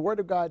says, the Word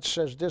of God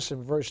says this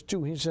in verse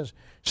 2. He says,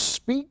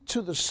 speak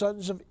to the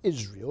sons of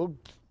Israel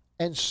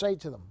and say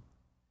to them,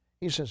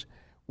 he says,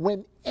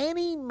 when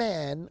any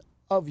man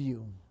of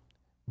you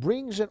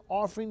brings an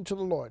offering to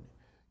the Lord,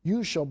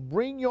 you shall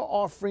bring your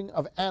offering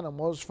of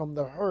animals from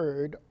the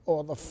herd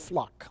or the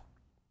flock.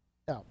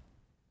 Now,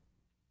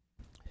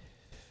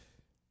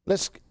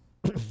 let's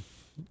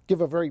give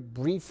a very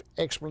brief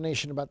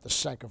explanation about the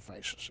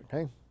sacrifices,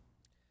 okay?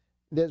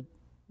 There's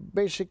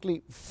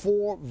basically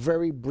 4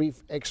 very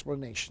brief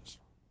explanations,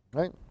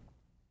 right?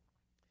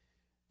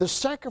 The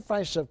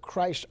sacrifice of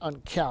Christ on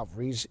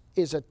Calvary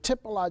is a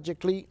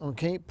typologically,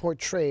 okay,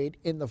 portrayed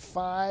in the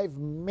 5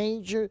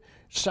 major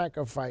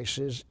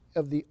sacrifices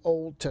of the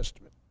Old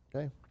Testament,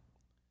 okay?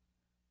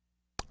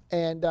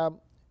 And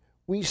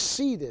we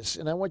see this,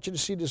 and I want you to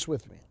see this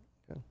with me.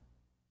 Okay?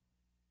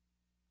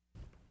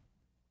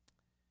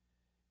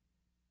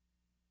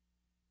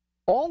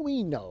 All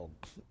we know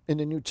in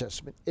the New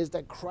Testament is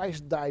that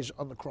Christ dies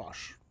on the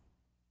cross.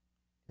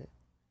 Okay?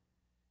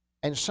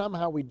 And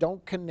somehow we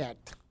don't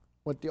connect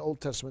what the Old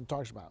Testament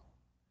talks about.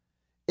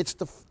 It's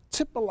the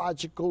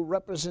typological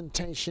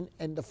representation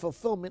and the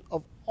fulfillment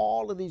of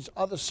all of these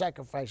other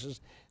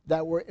sacrifices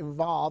that were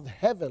involved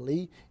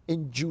heavily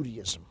in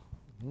Judaism.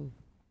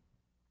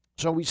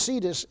 So we see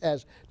this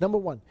as, number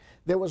one,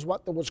 there was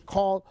what was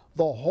called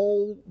the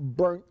whole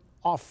burnt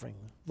offering.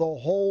 The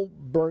whole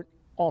burnt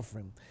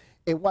offering.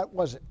 And what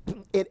was it?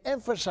 It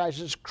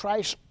emphasizes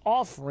Christ's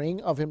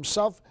offering of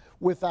himself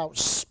without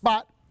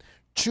spot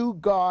to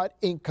God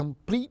in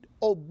complete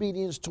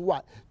obedience to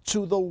what?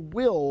 To the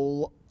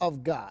will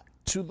of God.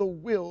 To the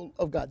will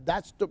of God.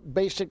 That's the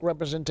basic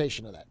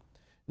representation of that.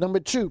 Number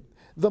two,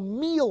 the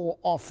meal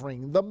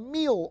offering. The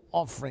meal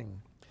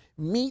offering.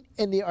 Meat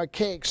in the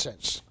archaic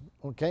sense.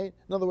 Okay?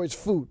 In other words,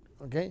 food.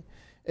 Okay?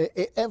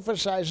 It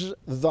emphasizes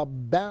the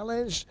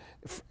balance,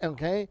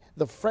 okay,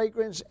 the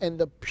fragrance and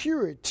the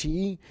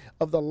purity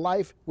of the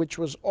life which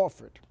was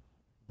offered.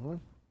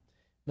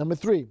 Number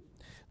three,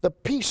 the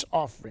peace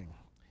offering.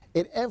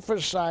 It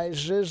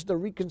emphasizes the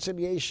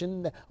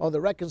reconciliation or the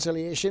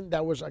reconciliation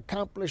that was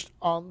accomplished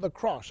on the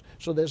cross.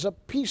 So there's a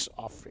peace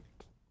offering.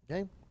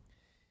 Okay?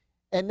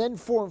 And then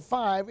 4 and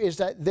 5 is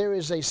that there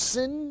is a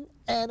sin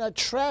and a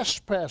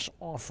trespass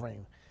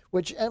offering,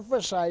 which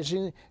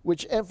emphasizes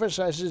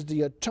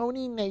the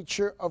atoning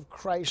nature of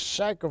Christ's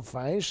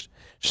sacrifice,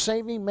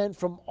 saving men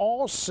from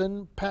all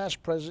sin,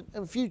 past, present,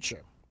 and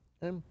future.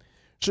 Okay?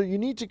 So you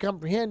need to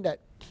comprehend that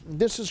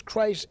this is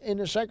Christ in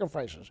the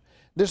sacrifices.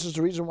 This is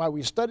the reason why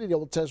we study the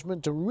Old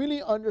Testament, to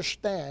really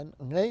understand,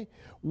 okay,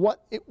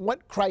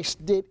 what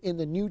Christ did in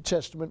the New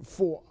Testament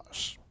for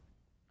us.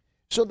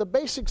 So the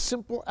basic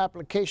simple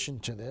application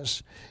to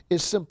this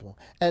is simple.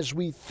 As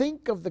we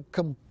think of the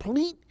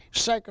complete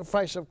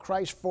sacrifice of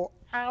Christ for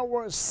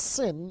our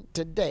sin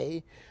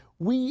today,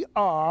 we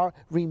are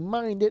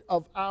reminded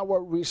of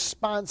our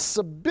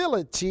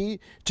responsibility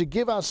to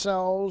give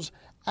ourselves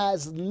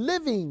as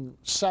living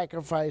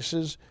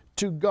sacrifices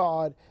to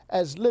God,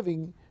 as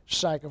living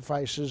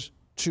sacrifices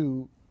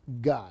to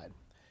God.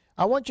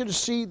 I want you to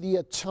see the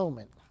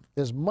atonement.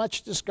 There's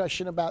much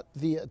discussion about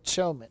the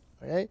atonement.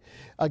 Okay?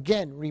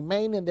 Again,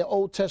 remain in the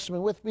Old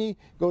Testament with me.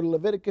 Go to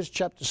Leviticus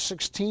chapter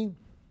 16.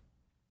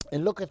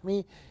 And look at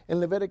me in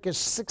Leviticus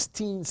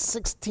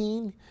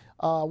 16:16.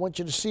 I want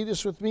you to see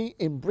this with me.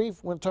 In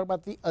brief, we're going to talk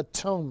about the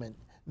atonement.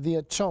 The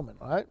atonement,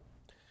 all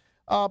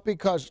right?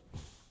 Because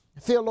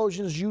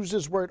theologians use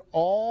this word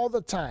all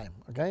the time,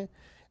 okay?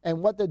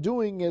 And what they're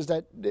doing is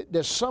that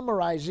they're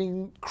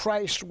summarizing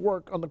Christ's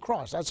work on the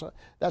cross.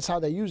 That's how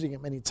they're using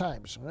it many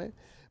times, right?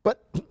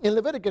 But in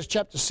Leviticus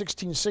chapter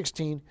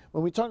 16:16,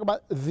 when we talk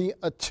about the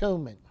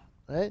atonement,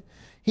 right?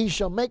 He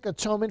shall make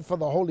atonement for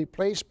the holy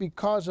place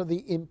because of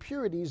the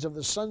impurities of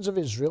the sons of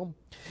Israel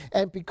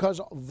and because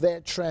of their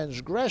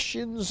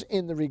transgressions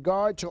in the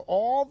regard to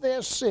all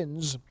their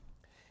sins.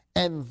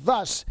 And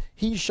thus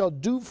he shall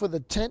do for the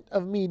tent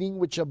of meeting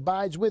which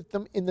abides with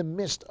them in the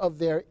midst of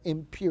their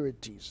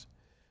impurities.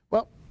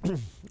 Well,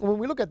 when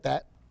we look at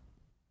that,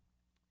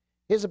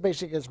 here's a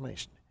basic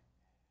explanation.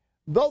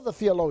 Though the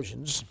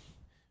theologians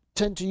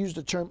tend to use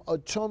the term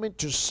atonement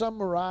to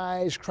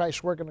summarize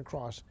Christ's work on the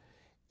cross,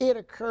 it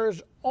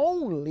occurs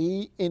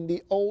only in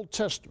the Old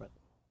Testament.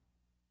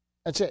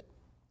 That's it.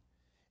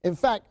 In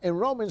fact, in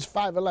Romans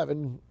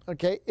 5:11,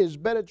 okay, is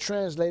better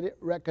translated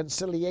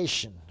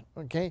reconciliation,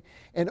 okay,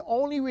 and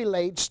only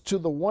relates to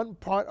the one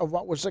part of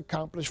what was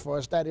accomplished for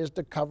us, that is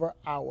to cover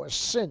our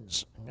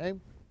sins, okay.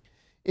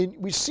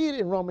 We see it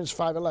in Romans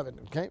 5:11,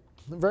 okay,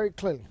 very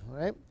clearly,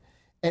 right?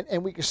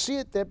 And we can see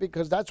it there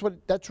because that's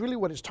really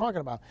what it's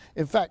talking about.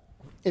 In fact,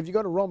 if you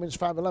go to Romans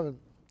 5:11,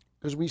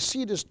 because we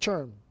see this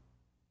term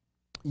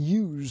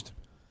used,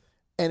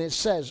 and it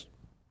says,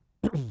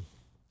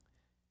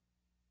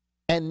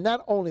 and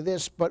not only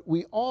this, but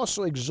we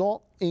also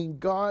exalt in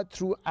God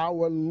through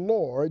our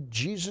Lord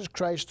Jesus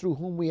Christ, through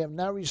whom we have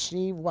now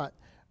received what?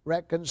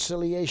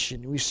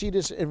 Reconciliation. We see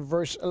this in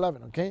verse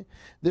 11, okay?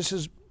 This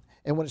is,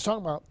 and what it's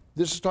talking about,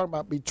 this is talking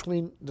about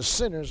between the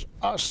sinners,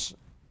 us,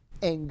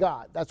 and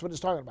God. That's what it's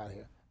talking about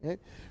here.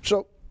 Okay?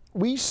 So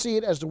we see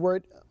it as the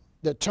word,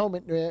 the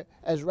atonement there,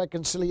 as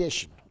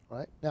reconciliation,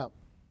 right? Now,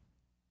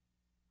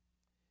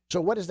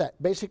 so what is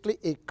that? Basically,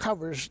 it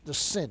covers the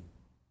sin,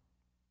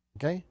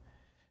 okay?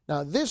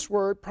 Now, this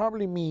word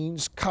probably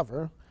means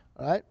cover,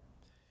 right?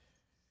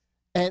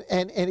 And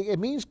it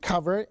means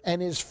cover,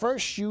 and is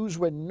first used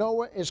when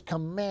Noah is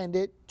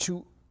commanded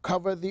to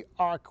cover the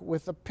ark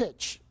with a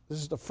pitch. This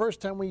is the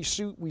first time we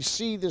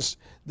see this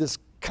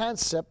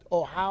concept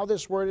or how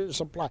this word is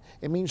applied.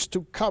 It means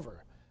to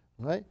cover,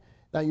 right?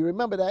 Now, you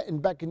remember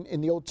that back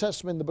in the Old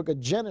Testament, in the book of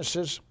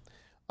Genesis.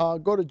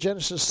 Go to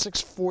Genesis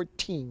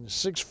 6:14.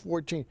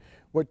 6:14.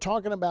 We're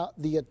talking about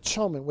the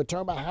atonement. We're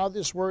talking about how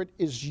this word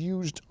is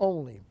used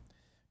only.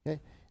 Okay?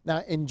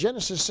 Now, in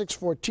Genesis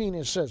 6:14,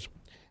 it says,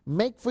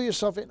 "Make for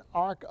yourself an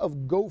ark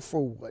of gopher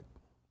wood,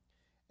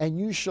 and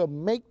you shall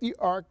make the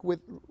ark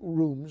with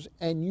rooms,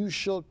 and you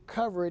shall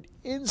cover it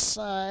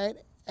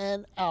inside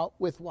and out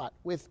with what?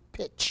 With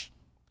pitch."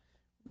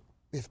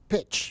 With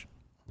pitch.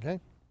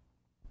 Okay?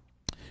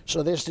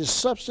 So there's this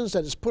substance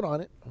that is put on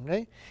it,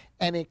 okay?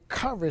 And it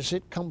covers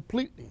it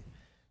completely.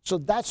 So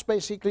that's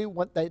basically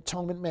what the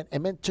atonement meant. It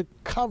meant to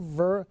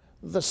cover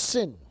the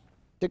sin.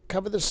 To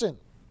cover the sin.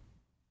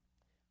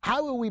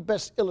 How will we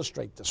best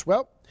illustrate this?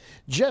 Well,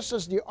 Just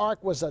as the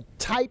ark was a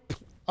type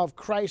of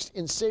Christ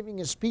in saving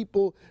his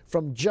people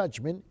from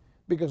judgment,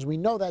 because we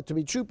know that to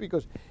be true,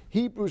 because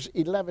Hebrews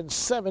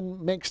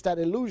 11:7 makes that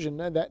illusion,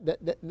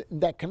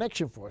 that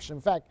connection for us.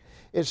 In fact,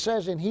 it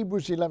says in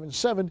Hebrews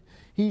 11:7,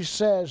 he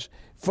says,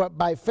 "For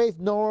by faith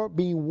Noah,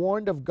 being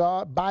warned of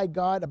God by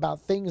God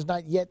about things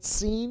not yet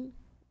seen,"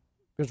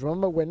 because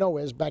remember where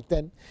Noah is back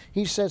then,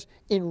 he says,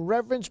 "in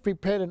reverence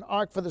prepared an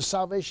ark for the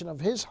salvation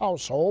of his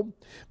household,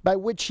 by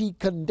which he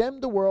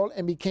condemned the world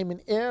and became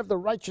an heir of the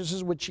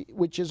righteousness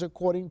which is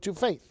according to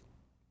faith."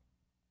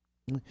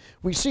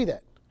 We see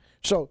that.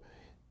 So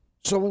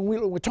when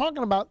we're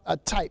talking about a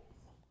type,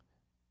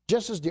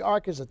 just as the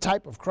ark is a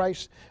type of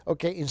Christ,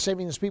 okay, in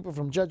saving his people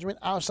from judgment,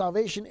 our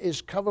salvation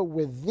is covered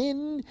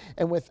within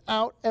and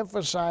without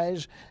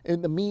emphasizes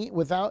the means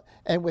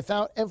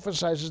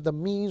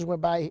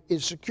whereby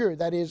it's secured.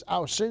 That is,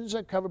 our sins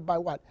are covered by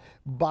what?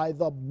 By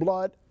the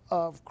blood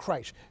of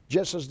Christ.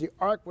 Just as the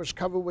ark was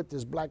covered with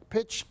this black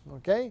pitch,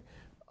 okay,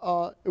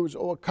 it was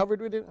all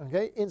covered with it,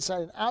 okay,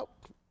 inside and out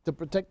to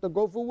protect the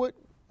gopher wood.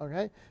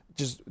 Okay,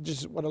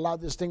 just what allowed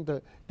this thing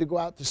to go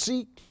out to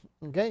sea.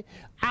 Okay,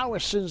 our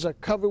sins are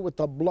covered with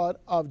the blood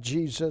of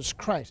Jesus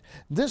Christ.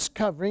 This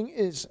covering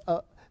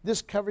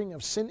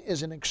of sin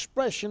is an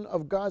expression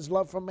of God's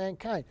love for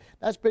mankind.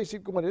 That's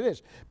basically what it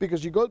is.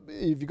 Because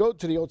if you go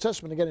to the Old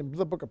Testament again in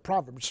the book of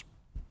Proverbs,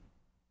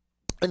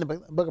 in the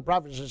book of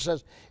Proverbs, it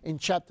says in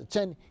chapter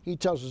 10, he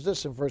tells us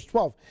this in verse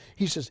 12.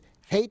 He says,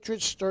 "Hatred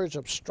stirs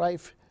up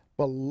strife,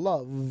 but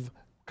love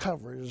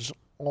covers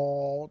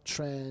all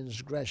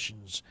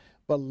transgressions."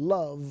 But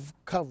love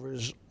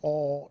covers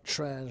all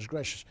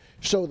transgressions.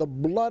 So the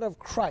blood of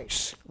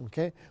Christ,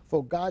 okay,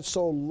 for God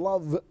so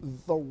loved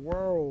the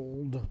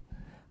world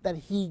that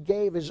he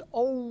gave his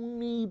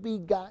only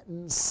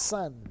begotten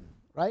Son,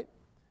 right?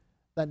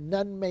 That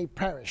none may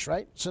perish,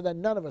 right? So that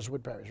none of us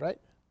would perish, right?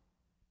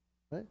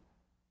 Right?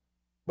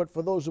 But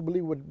for those who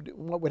believe,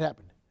 what would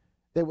happen?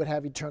 They would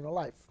have eternal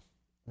life.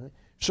 Right?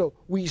 So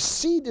we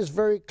see this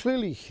very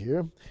clearly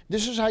here.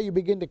 This is how you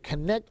begin to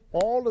connect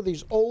all of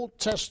these Old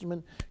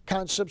Testament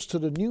concepts to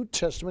the New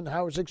Testament,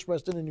 how it's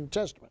expressed in the New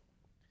Testament.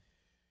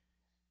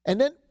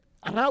 And then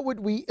how would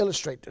we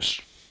illustrate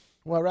this?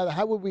 Well, rather,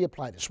 how would we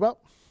apply this? Well,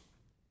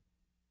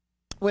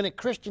 when a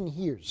Christian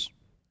hears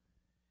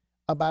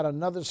about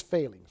another's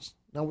failings,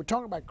 now we're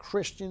talking about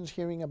Christians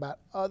hearing about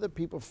other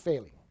people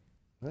failing,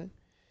 right?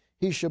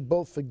 He should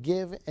both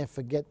forgive and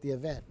forget the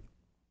event.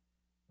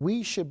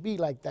 We should be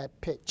like that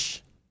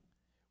pitch.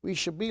 We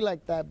should be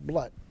like that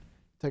blood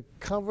to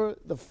cover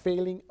the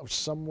failing of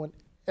someone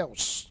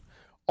else.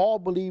 All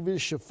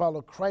believers should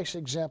follow Christ's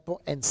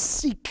example and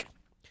seek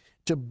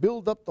to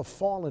build up the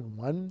fallen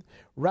one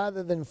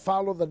rather than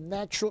follow the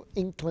natural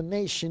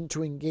inclination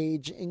to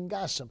engage in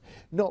gossip.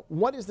 No,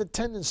 what is the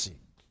tendency?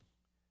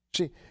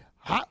 See,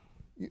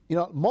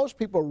 most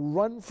people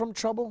run from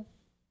trouble,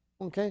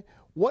 okay?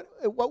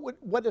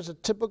 What does a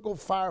typical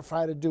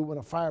firefighter do when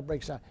a fire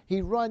breaks out?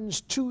 He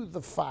runs to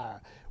the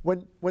fire.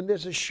 When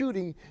there's a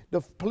shooting,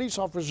 the police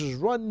officers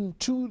run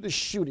to the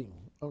shooting,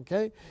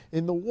 okay?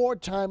 In the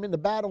wartime, in the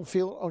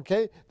battlefield,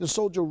 okay, the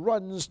soldier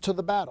runs to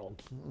the battle,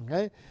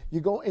 okay? You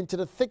go into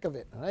the thick of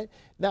it, all right?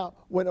 Now,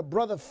 when a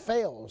brother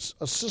fails,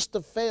 a sister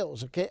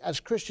fails, okay, as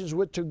Christians,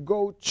 we're to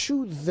go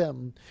to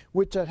them.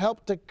 We're to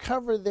help to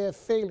cover their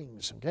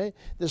failings, okay?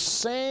 The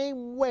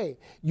same way,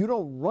 you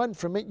don't run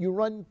from it, you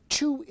run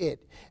to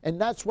it.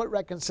 And that's what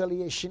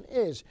reconciliation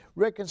is.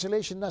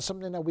 Reconciliation is not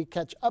something that we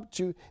catch up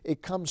to,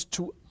 it comes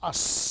to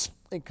us.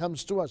 It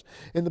comes to us.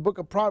 In the book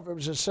of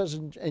Proverbs, it says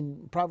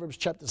in Proverbs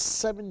chapter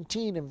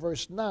 17 and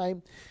verse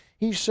 9,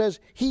 he says,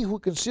 "He who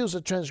conceals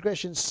a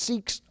transgression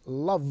seeks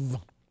love,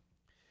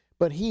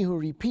 but he who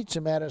repeats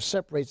a matter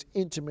separates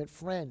intimate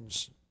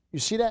friends." You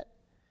see that?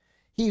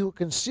 He who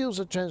conceals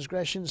a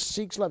transgression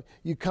seeks love.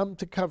 You come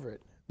to cover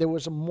it. There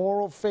was a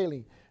moral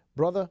failing.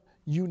 Brother,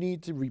 you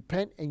need to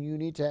repent and you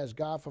need to ask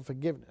God for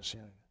forgiveness.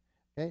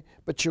 Okay?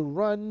 But you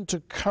run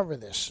to cover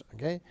this,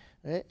 okay?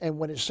 And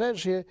when it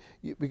says here,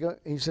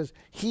 he says,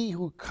 "He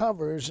who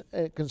covers,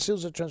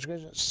 conceals a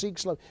transgression,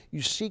 seeks love."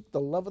 You seek the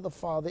love of the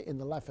Father in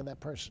the life of that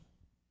person.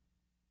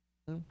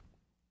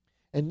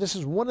 And this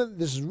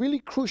is really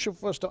crucial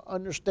for us to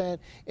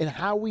understand in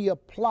how we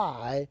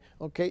apply,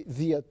 okay,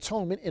 the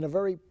atonement in a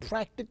very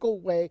practical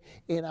way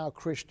in our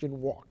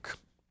Christian walk.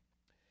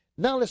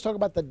 Now let's talk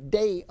about the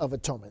Day of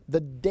Atonement. The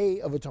Day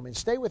of Atonement.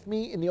 Stay with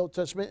me in the Old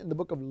Testament in the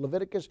book of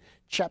Leviticus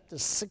chapter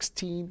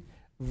 16,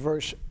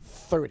 verse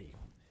 30.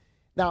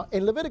 Now,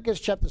 in Leviticus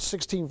chapter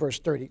 16, verse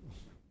 30,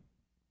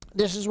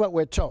 this is what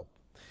we're told.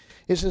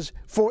 It says,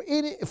 For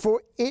it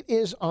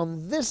is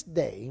on this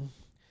day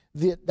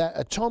that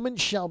atonement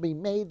shall be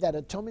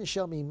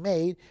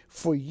made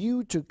for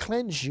you to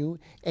cleanse you,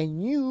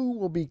 and you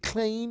will be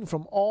clean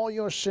from all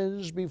your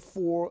sins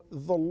before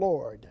the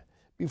Lord.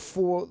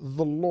 Before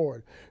the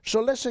Lord. So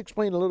let's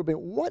explain a little bit.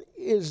 What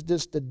is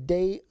this, the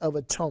Day of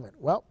Atonement?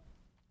 Well,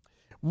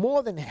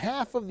 more than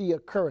half of the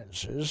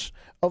occurrences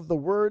of the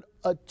word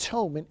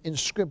atonement in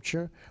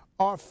Scripture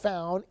are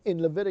found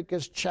in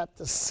Leviticus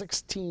chapter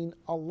 16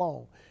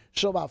 alone.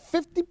 So about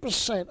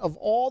 50% of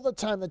all the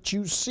time that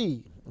you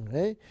see,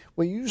 okay,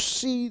 when you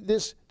see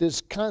this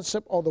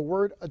concept or the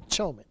word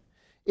atonement,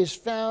 is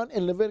found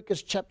in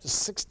Leviticus chapter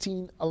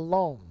 16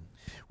 alone,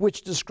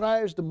 which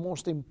describes the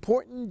most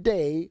important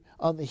day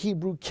on the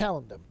Hebrew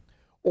calendar,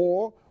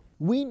 or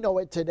we know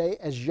it today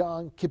as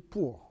Yom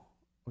Kippur.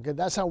 Okay,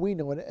 that's how we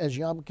know it, as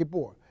Yom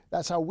Kippur.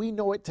 That's how we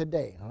know it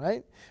today, all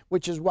right?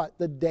 Which is what?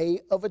 The Day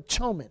of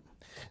Atonement.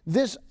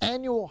 This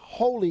annual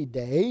holy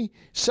day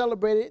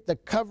celebrated the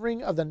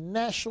covering of the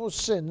national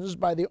sins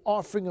by the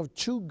offering of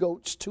 2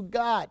 goats to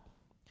God,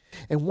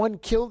 and one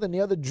killed and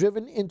the other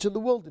driven into the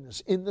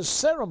wilderness. In the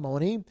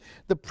ceremony,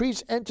 the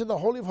priest entered the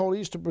Holy of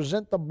Holies to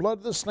present the blood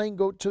of the slain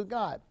goat to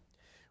God.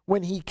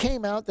 When he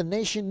came out, the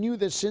nation knew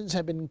their sins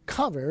had been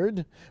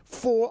covered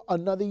for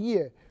another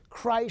year.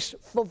 Christ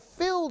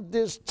fulfilled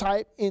this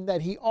type in that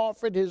he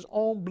offered his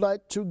own blood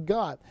to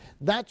God.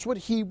 That's what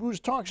Hebrews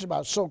talks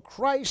about. So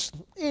Christ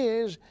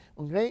is,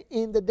 okay,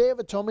 in the Day of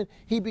Atonement,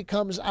 he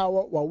becomes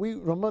our, well, we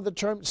remember the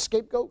term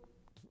scapegoat,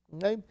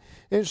 okay?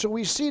 And so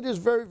we see this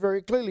very,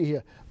 very clearly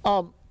here.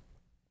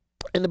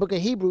 In the book of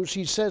Hebrews,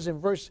 he says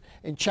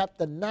in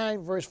chapter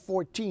 9, verse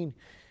 14,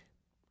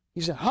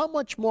 he said, how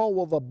much more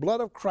will the blood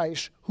of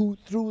Christ, who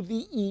through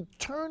the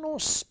eternal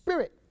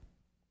Spirit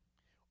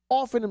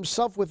offered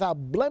himself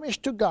without blemish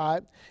to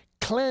God,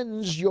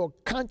 cleanse your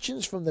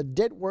conscience from the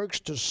dead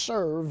works to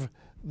serve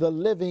the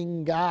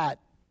living God.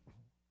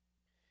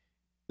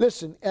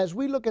 Listen, as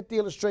we look at the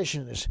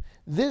illustration of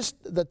this,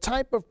 the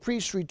type of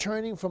priest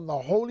returning from the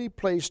holy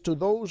place to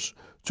those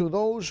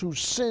whose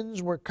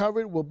sins were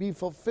covered will be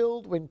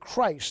fulfilled when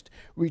Christ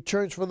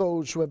returns for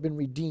those who have been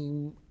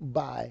redeemed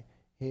by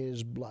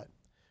his blood.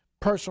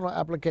 Personal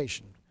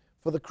application.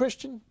 For the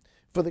Christian,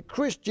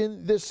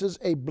 this is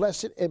a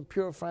blessed and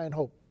purifying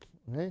hope.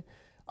 Okay?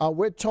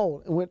 We're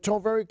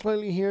told very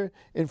clearly here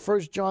in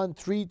 1 John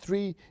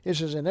 3:3, it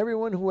says, and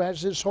everyone who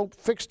has his hope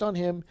fixed on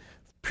him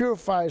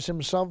purifies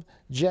himself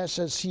just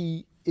as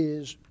he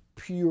is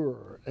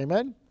pure.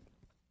 Amen?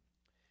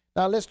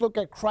 Now let's look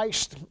at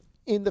Christ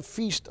in the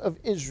Feast of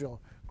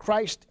Israel.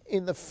 Christ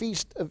in the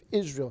Feast of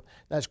Israel.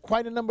 That's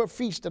quite a number of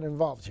feasts that are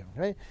involved here.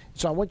 Okay?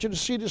 So I want you to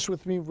see this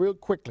with me real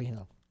quickly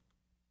here.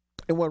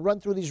 And we'll run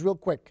through these real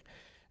quick.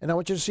 And I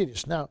want you to see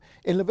this. Now,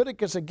 in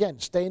Leviticus, again,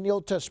 stay in the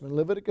Old Testament.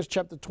 Leviticus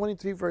chapter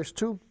 23, verse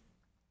 2.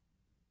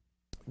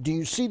 Do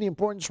you see the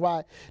importance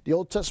why the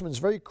Old Testament is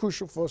very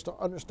crucial for us to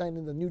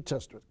understanding the New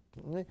Testament?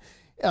 Okay?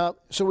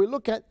 So we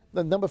look at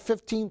the number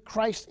 15,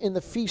 Christ in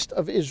the Feast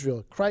of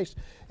Israel. Christ,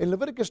 in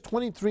Leviticus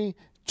 23,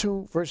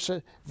 2,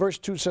 verse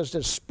 2 says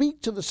this, speak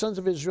to the sons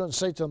of Israel and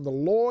say to them, the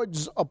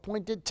Lord's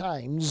appointed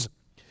times,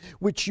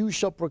 which you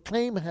shall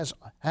proclaim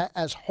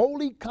as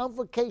holy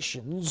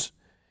convocations,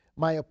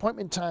 my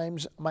appointed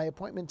times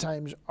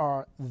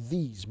are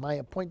these. My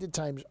appointed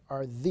times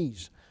are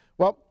these.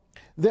 Well,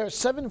 there are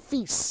 7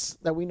 feasts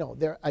that we know.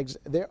 There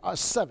are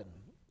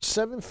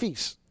seven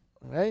feasts,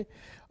 okay,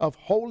 of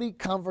holy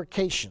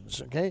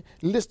convocations, okay,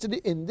 listed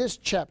in this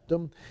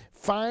chapter,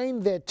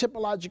 find their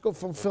typological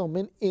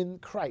fulfillment in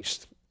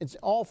Christ. It's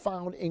all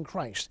found in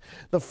Christ.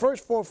 The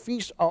first 4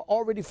 feasts are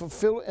already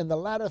fulfilled, and the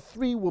latter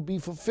 3 will be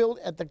fulfilled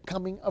at the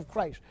coming of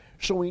Christ.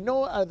 So we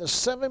know out of the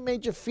 7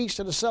 major feasts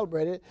that are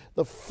celebrated,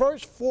 the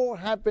first 4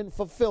 have been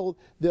fulfilled.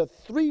 There are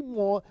 3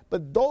 more,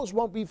 but those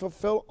won't be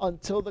fulfilled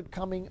until the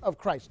coming of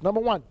Christ.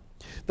 Number 1,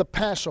 the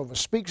Passover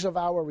speaks of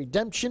our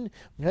redemption.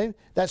 Okay?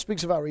 That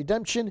speaks of our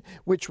redemption,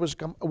 which was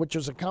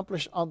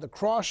accomplished on the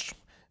cross.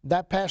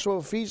 That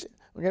Passover feast,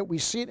 okay, we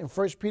see it in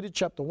 1 Peter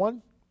chapter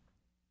 1.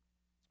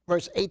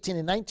 Verse 18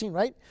 and 19,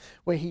 right?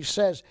 Where he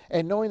says,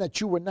 and knowing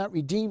that you were not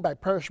redeemed by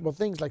perishable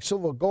things like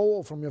silver or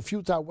gold from your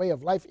futile way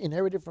of life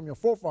inherited from your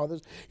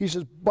forefathers, he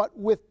says, but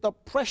with the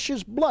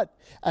precious blood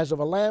as of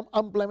a lamb,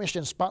 unblemished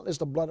and spotless,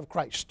 the blood of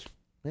Christ.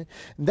 Okay?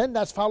 And then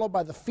that's followed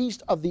by the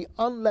feast of the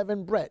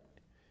unleavened bread.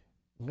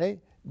 Okay?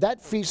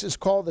 That feast is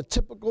called the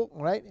typical,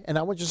 right? And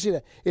I want you to see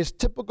that. It's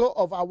typical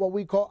of what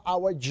we call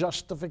our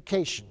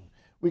justification.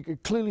 We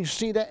could clearly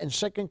see that in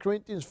 2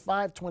 Corinthians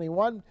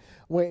 5:21,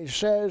 where he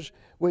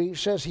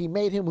says he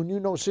made him who knew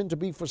no sin to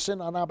be for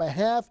sin on our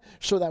behalf,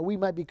 so that we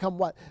might become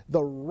what?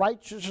 The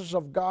righteousness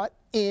of God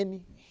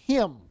in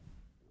him.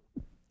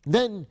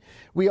 Then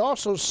we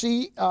also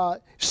see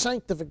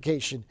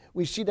sanctification.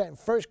 We see that in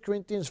 1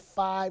 Corinthians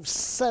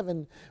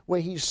 5:7,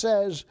 where he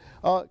says,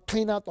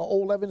 clean out the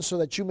old leaven so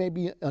that you may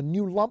be a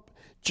new lump,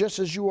 just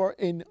as you are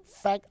in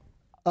fact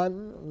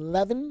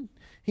unleavened.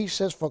 He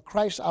says, for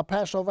Christ our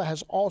Passover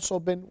has also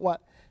been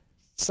what?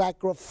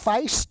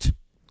 Sacrificed.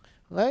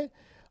 Right?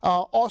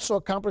 Also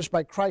accomplished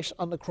by Christ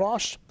on the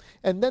cross.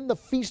 And then the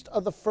Feast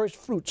of the First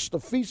Fruits. The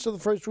Feast of the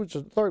First Fruits,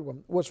 the third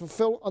one, was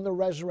fulfilled on the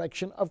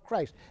resurrection of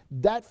Christ.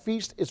 That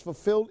feast is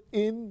fulfilled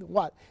in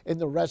what? In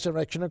the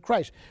resurrection of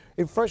Christ.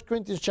 In 1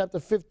 Corinthians chapter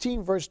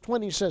 15, verse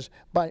 20 says,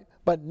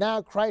 but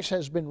now Christ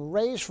has been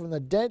raised from the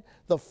dead,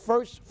 the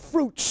first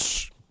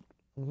fruits,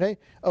 okay,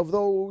 of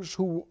those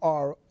who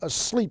are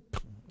asleep.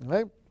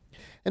 Okay?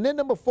 And then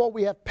number 4,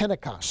 we have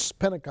Pentecost.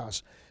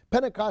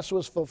 Pentecost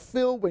was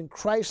fulfilled when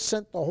Christ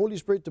sent the Holy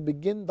Spirit to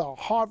begin the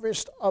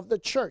harvest of the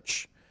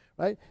church,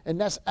 right? And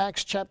that's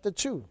Acts chapter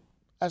 2.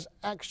 That's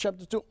Acts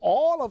chapter 2.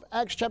 All of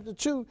Acts chapter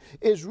 2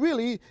 is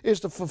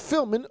the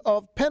fulfillment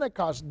of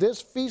Pentecost,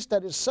 this feast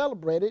that is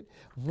celebrated,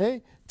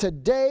 okay,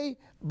 today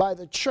by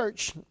the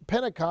church,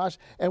 Pentecost,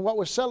 and what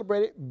was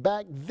celebrated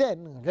back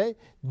then, okay?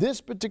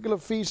 This particular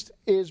feast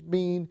is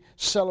being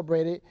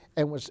celebrated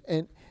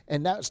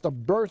and that's the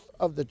birth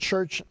of the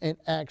church in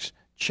Acts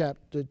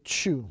chapter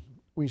 2.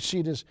 We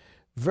see this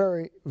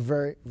very,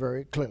 very,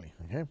 very clearly,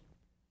 okay?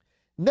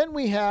 And then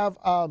we have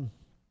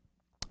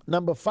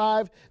number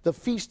 5, the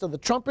Feast of the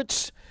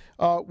Trumpets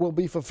will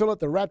be fulfilled at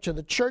the rapture of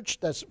the church.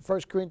 That's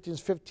 1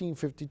 Corinthians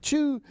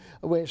 15:52,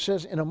 where it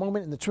says, in a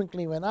moment, in the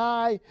twinkling of an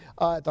eye,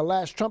 at the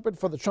last trumpet,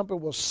 for the trumpet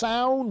will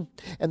sound,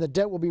 and the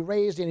dead will be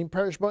raised and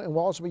imperishable, and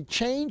will also be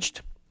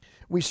changed.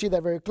 We see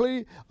that very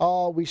clearly.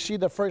 We see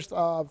the first,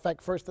 in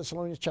fact, 1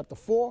 Thessalonians chapter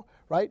 4,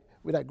 right?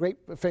 With that great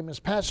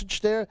famous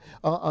passage there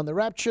on the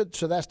rapture.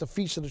 So that's the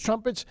Feast of the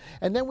Trumpets.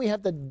 And then we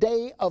have the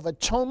Day of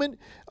Atonement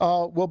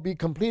will be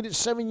completed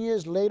 7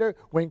 years later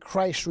when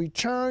Christ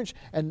returns.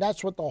 And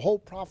that's what the whole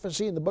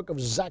prophecy in the book of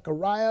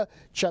Zechariah,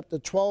 chapter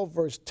 12,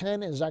 verse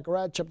 10, and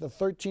Zechariah chapter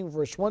 13,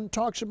 verse 1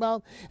 talks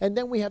about. And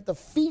then we have the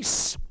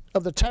Feasts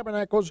of the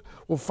Tabernacles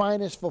will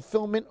find its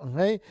fulfillment,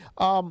 okay,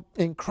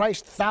 in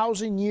Christ's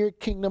 1,000-year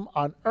kingdom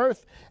on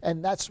earth.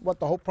 And that's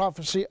what the whole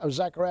prophecy of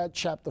Zechariah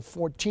chapter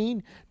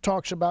 14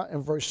 talks about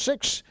in verse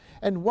 6.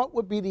 And what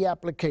would be the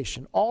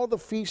application? All the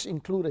feasts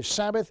include a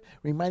Sabbath,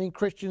 reminding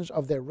Christians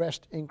of their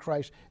rest in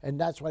Christ.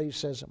 And that's why he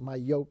says, my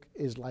yoke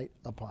is light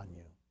upon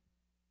you.